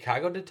 and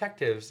Chicago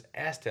detectives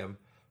asked him,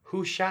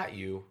 "Who shot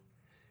you?"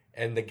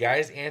 And the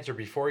guy's answer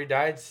before he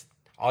died,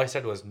 all he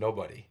said was,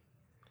 "Nobody."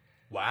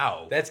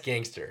 Wow. That's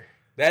gangster.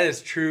 That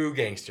is true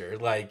gangster.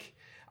 Like,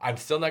 I'm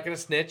still not gonna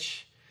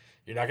snitch.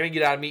 You're not gonna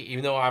get out of me,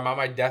 even though I'm on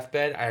my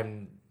deathbed.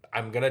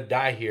 I'm gonna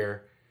die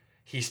here.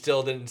 He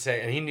still didn't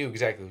say, and he knew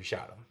exactly who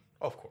shot him.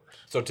 Of course.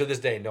 So to this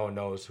day, no one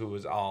knows who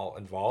was all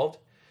involved.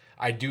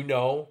 I do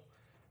know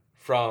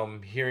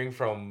from hearing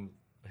from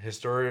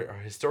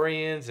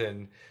historians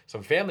and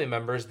some family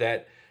members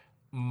that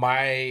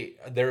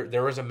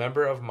there was a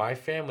member of my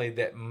family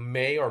that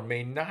may or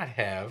may not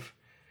have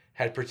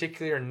had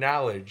particular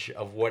knowledge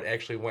of what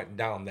actually went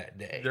down that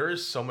day. There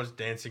is so much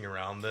dancing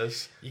around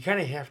this. You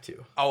kind of have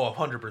to. Oh,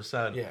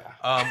 100%. Yeah.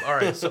 All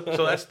right. So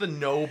that's the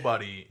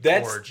nobody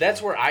origin.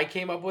 That's where I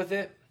came up with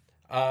it.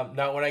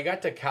 Now, when I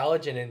got to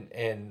college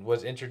and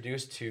was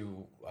introduced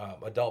to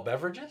adult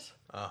beverages,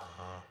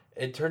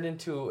 it turned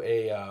into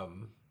a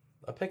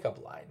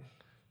pickup line.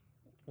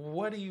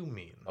 What do you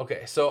mean?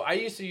 Okay, so I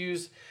used to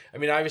use,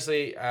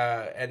 obviously,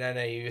 and then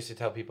I used to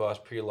tell people I was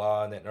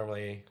pre-law and that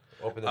normally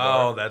opened the door.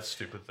 Oh, that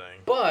stupid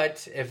thing.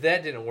 But if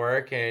that didn't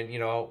work, and,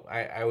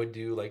 I would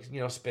do,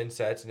 spin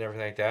sets and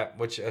everything like that,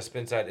 which a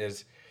spin set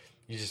is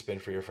you just spin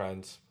for your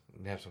friends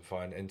and have some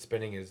fun, and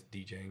spinning is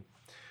DJing.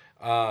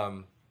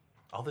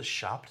 All this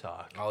shop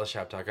talk. All the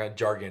shop talk,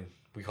 jargon.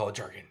 We call it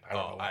jargon. I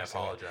don't know why I say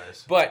that.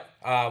 apologize. But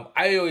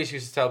I always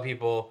used to tell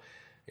people,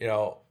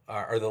 or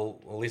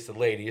at least the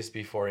ladies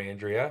before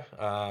Andrea,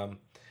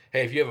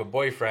 hey, if you have a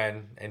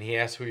boyfriend and he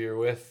asks who you're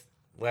with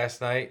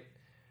last night,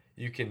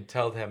 you can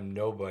tell them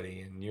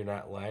nobody and you're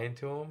not lying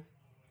to him.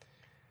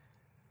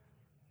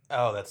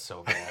 Oh, that's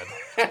so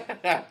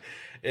bad.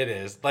 It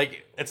is.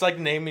 It's like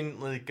naming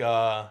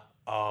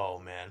oh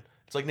man.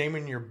 It's like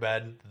naming your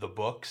bed the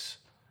books.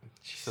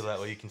 So that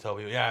way you can tell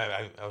people,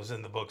 yeah, I was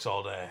in the books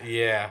all day.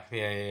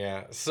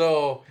 Yeah.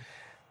 So,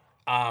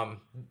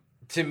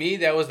 to me,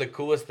 that was the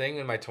coolest thing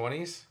in my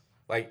 20s.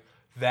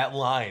 That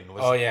line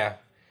was. Oh yeah.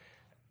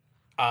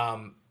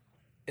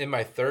 In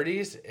my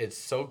 30s, it's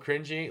so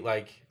cringy.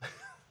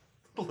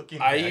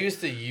 Looking I back.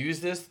 used to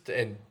use this,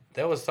 and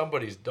that was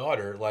somebody's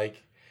daughter. I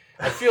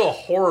feel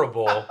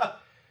horrible.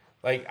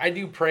 I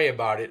do pray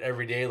about it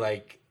every day.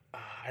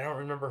 I don't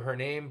remember her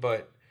name,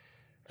 but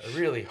I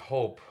really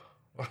hope.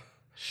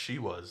 She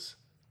was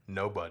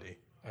nobody.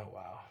 Oh,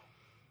 wow.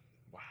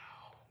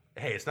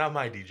 Hey, it's not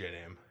my DJ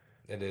name.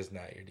 It is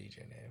not your DJ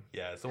name.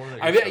 Yeah, it's the one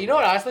that You know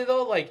what, honestly,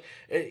 though?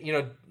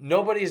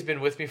 Nobody's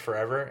been with me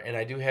forever, and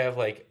I do have,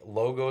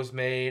 logos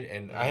made,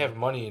 and I have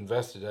money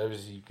invested,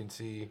 as you can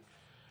see.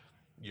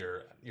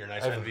 Your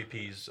nice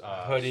MVP's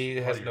Hoodie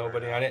has right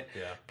nobody now. on it.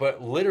 Yeah.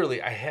 But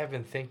literally, I have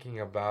been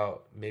thinking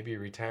about maybe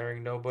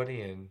retiring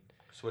nobody and...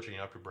 Switching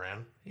up your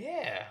brand.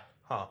 Yeah.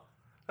 Huh.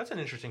 That's an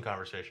interesting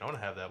conversation. I want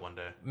to have that one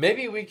day.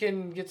 Maybe we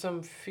can get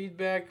some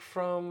feedback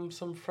from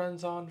some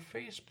friends on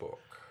Facebook.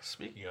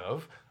 Speaking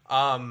of,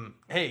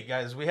 hey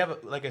guys, we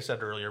have, like I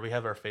said earlier, we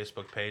have our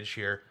Facebook page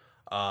here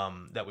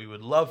that we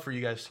would love for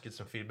you guys to get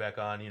some feedback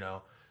on.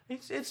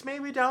 It's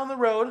maybe down the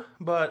road,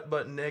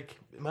 but Nick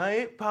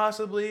might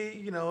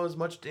possibly, as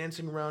much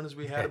dancing around as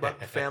we had about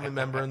the family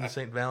member in the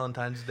St.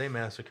 Valentine's Day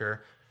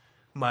Massacre,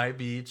 might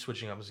be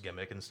switching up his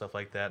gimmick and stuff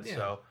like that. Yeah.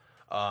 So,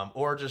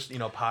 or just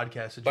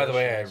podcast suggestions. By the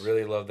way, I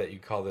really love that you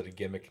called it a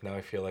gimmick. Now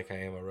I feel like I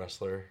am a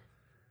wrestler.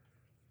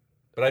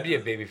 But I'd be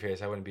a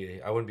babyface. I wouldn't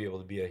be able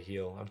to be a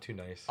heel. I'm too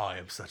nice. Oh, I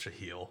am such a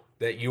heel.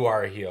 That you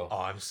are a heel. Oh,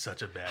 I'm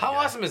such a bad How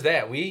guy. awesome is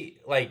that? We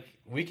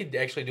could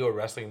actually do a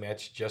wrestling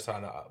match just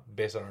on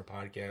based on our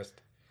podcast.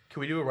 Can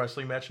we do a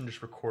wrestling match and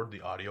just record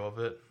the audio of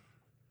it?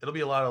 It'll be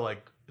a lot of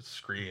like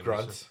screams.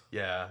 Grunts?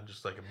 Yeah,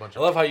 just like a bunch I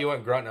of. love how you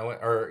went grunt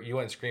or you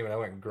went scream and I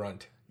went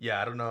grunt.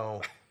 Yeah, I don't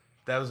know.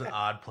 That was an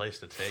odd place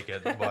to take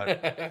it,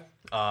 but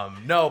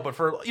no. But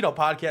for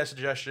podcast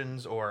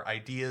suggestions or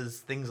ideas,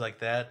 things like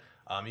that,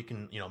 you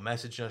can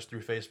message us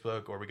through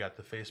Facebook, or we got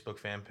the Facebook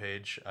fan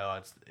page.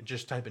 It's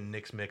just type in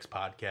Nick's Mix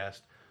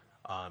Podcast,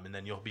 and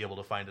then you'll be able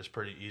to find us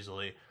pretty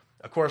easily.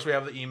 Of course, we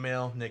have the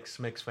email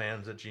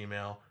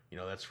nicksmixfans@gmail.com.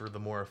 That's for the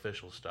more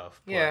official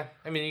stuff. But, Yeah,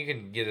 I mean you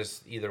can get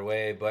us either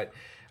way, but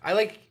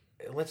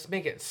let's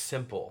make it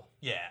simple.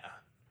 yeah.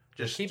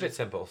 Just keep it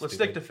simple. Let's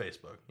stupid. stick to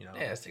Facebook.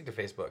 Yeah, stick to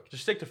Facebook.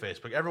 Just stick to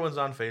Facebook. Everyone's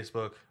on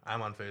Facebook.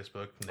 I'm on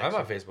Facebook. I'm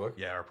on Facebook.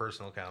 Yeah, our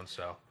personal accounts.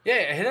 So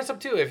Yeah, hit us up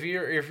too if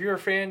you're a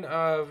fan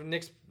of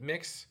Nick's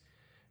Mix.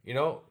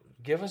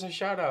 Give us a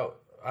shout out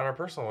on our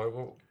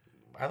personal.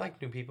 I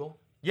like new people.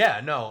 yeah,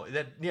 no,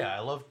 I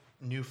love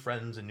new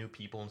friends and new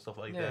people and stuff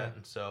like Yeah. that.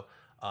 And so,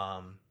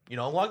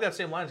 along that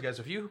same lines, guys,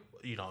 if you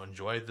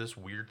enjoy this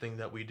weird thing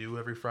that we do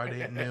every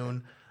Friday at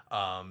noon.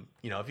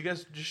 If you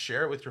guys just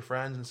share it with your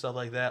friends and stuff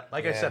like that.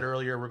 Like I said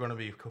earlier, we're going to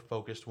be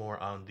focused more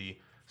on the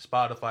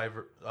Spotify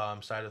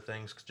side of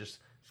things. 'Cause just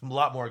it's a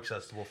lot more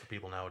accessible for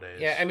people nowadays.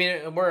 Yeah, I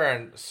mean we're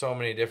on so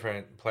many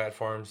different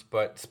platforms,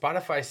 but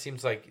Spotify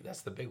seems like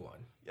that's the big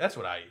one. That's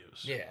what I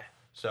use. Yeah.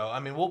 So, I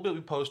mean, we'll be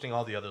posting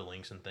all the other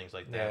links and things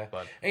like that. Yeah.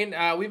 But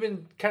And we've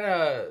been kind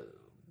of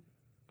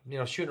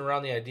shooting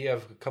around the idea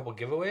of a couple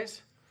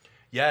giveaways.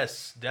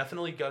 yes,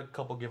 definitely got a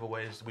couple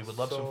giveaways. We would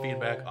love some So-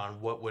 feedback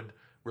on what would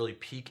really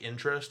pique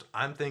interest.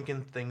 I'm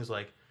thinking things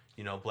like,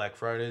 Black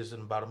Friday's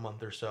in about a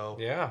month or so.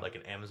 Yeah. Like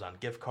an Amazon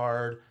gift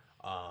card,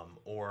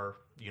 or,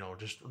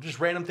 just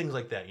random things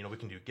like that. We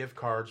can do gift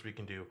cards. We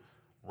can do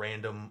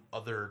random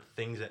other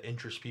things that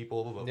interest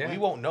people. But Yeah. we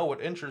won't know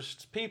what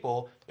interests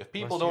people if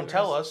people Unless you don't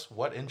tell guys- us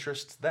what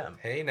interests them.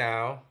 Hey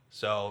now.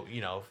 So,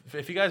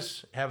 if you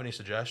guys have any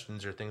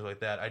suggestions or things like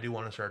that, I do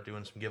want to start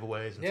doing some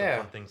giveaways and Yeah.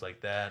 some fun things like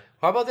that.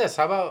 How about this?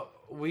 How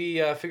about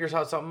we figure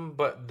out something?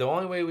 But the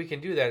only way we can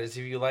do that is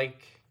if you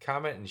like,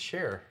 comment, and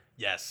share.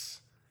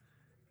 Yes.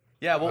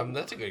 Yeah, well,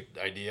 That's a good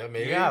idea.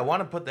 Maybe. yeah, I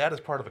want to put that as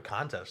part of a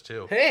contest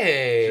too.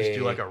 Hey. Just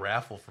do like a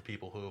raffle for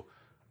people who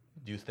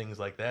do things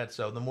like that.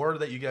 So the more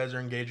that you guys are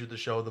engaged with the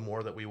show, the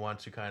more that we want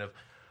to kind of,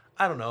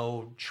 I don't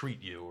know,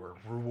 treat you or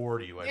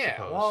reward you, I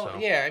suppose. Well, so,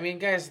 yeah. I mean,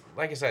 guys,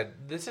 like I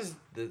said, this is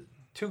the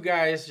two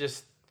guys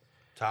just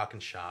talk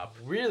and shop.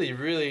 really,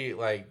 really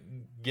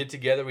get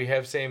together. We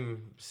have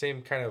same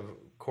kind of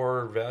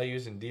core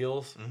values and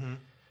deals,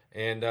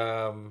 and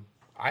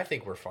I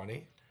think we're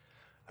funny.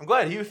 I'm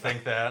glad you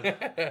think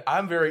that.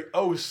 I'm very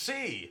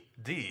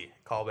OCD.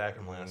 Call back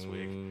from last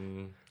week.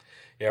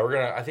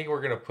 Yeah, I think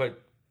we're gonna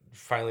put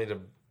finally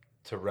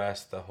to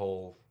rest the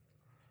whole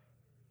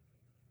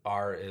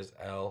R is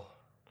L.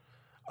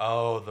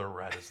 Oh, the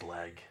red is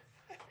leg.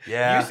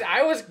 Yeah.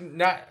 I was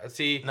not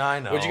see. No, I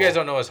know. What you guys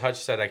don't know is Hutch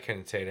said I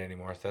couldn't say it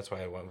anymore. So that's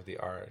why I went with the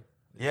R.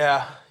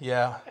 Yeah.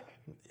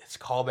 It's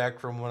callback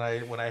from when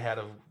I had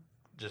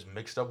just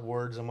mixed up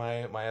words in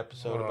my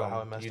episode about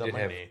how I messed you up did my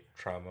have knee.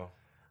 trauma.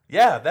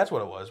 Yeah, that's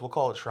what it was. We'll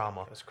call it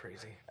trauma. That's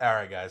crazy. All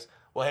right, guys.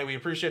 Well, hey, we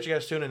appreciate you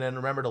guys tuning in.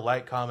 Remember to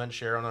like, comment,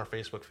 share on our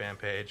Facebook fan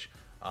page.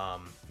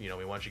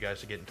 We want you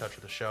guys to get in touch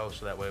with the show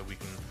so that way we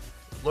can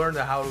learn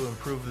how to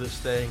improve this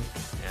thing,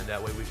 and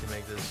that way we can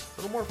make this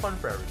a little more fun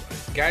for everybody.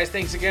 Guys,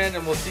 thanks again,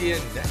 and we'll see you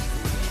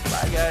next week.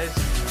 Bye,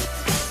 guys.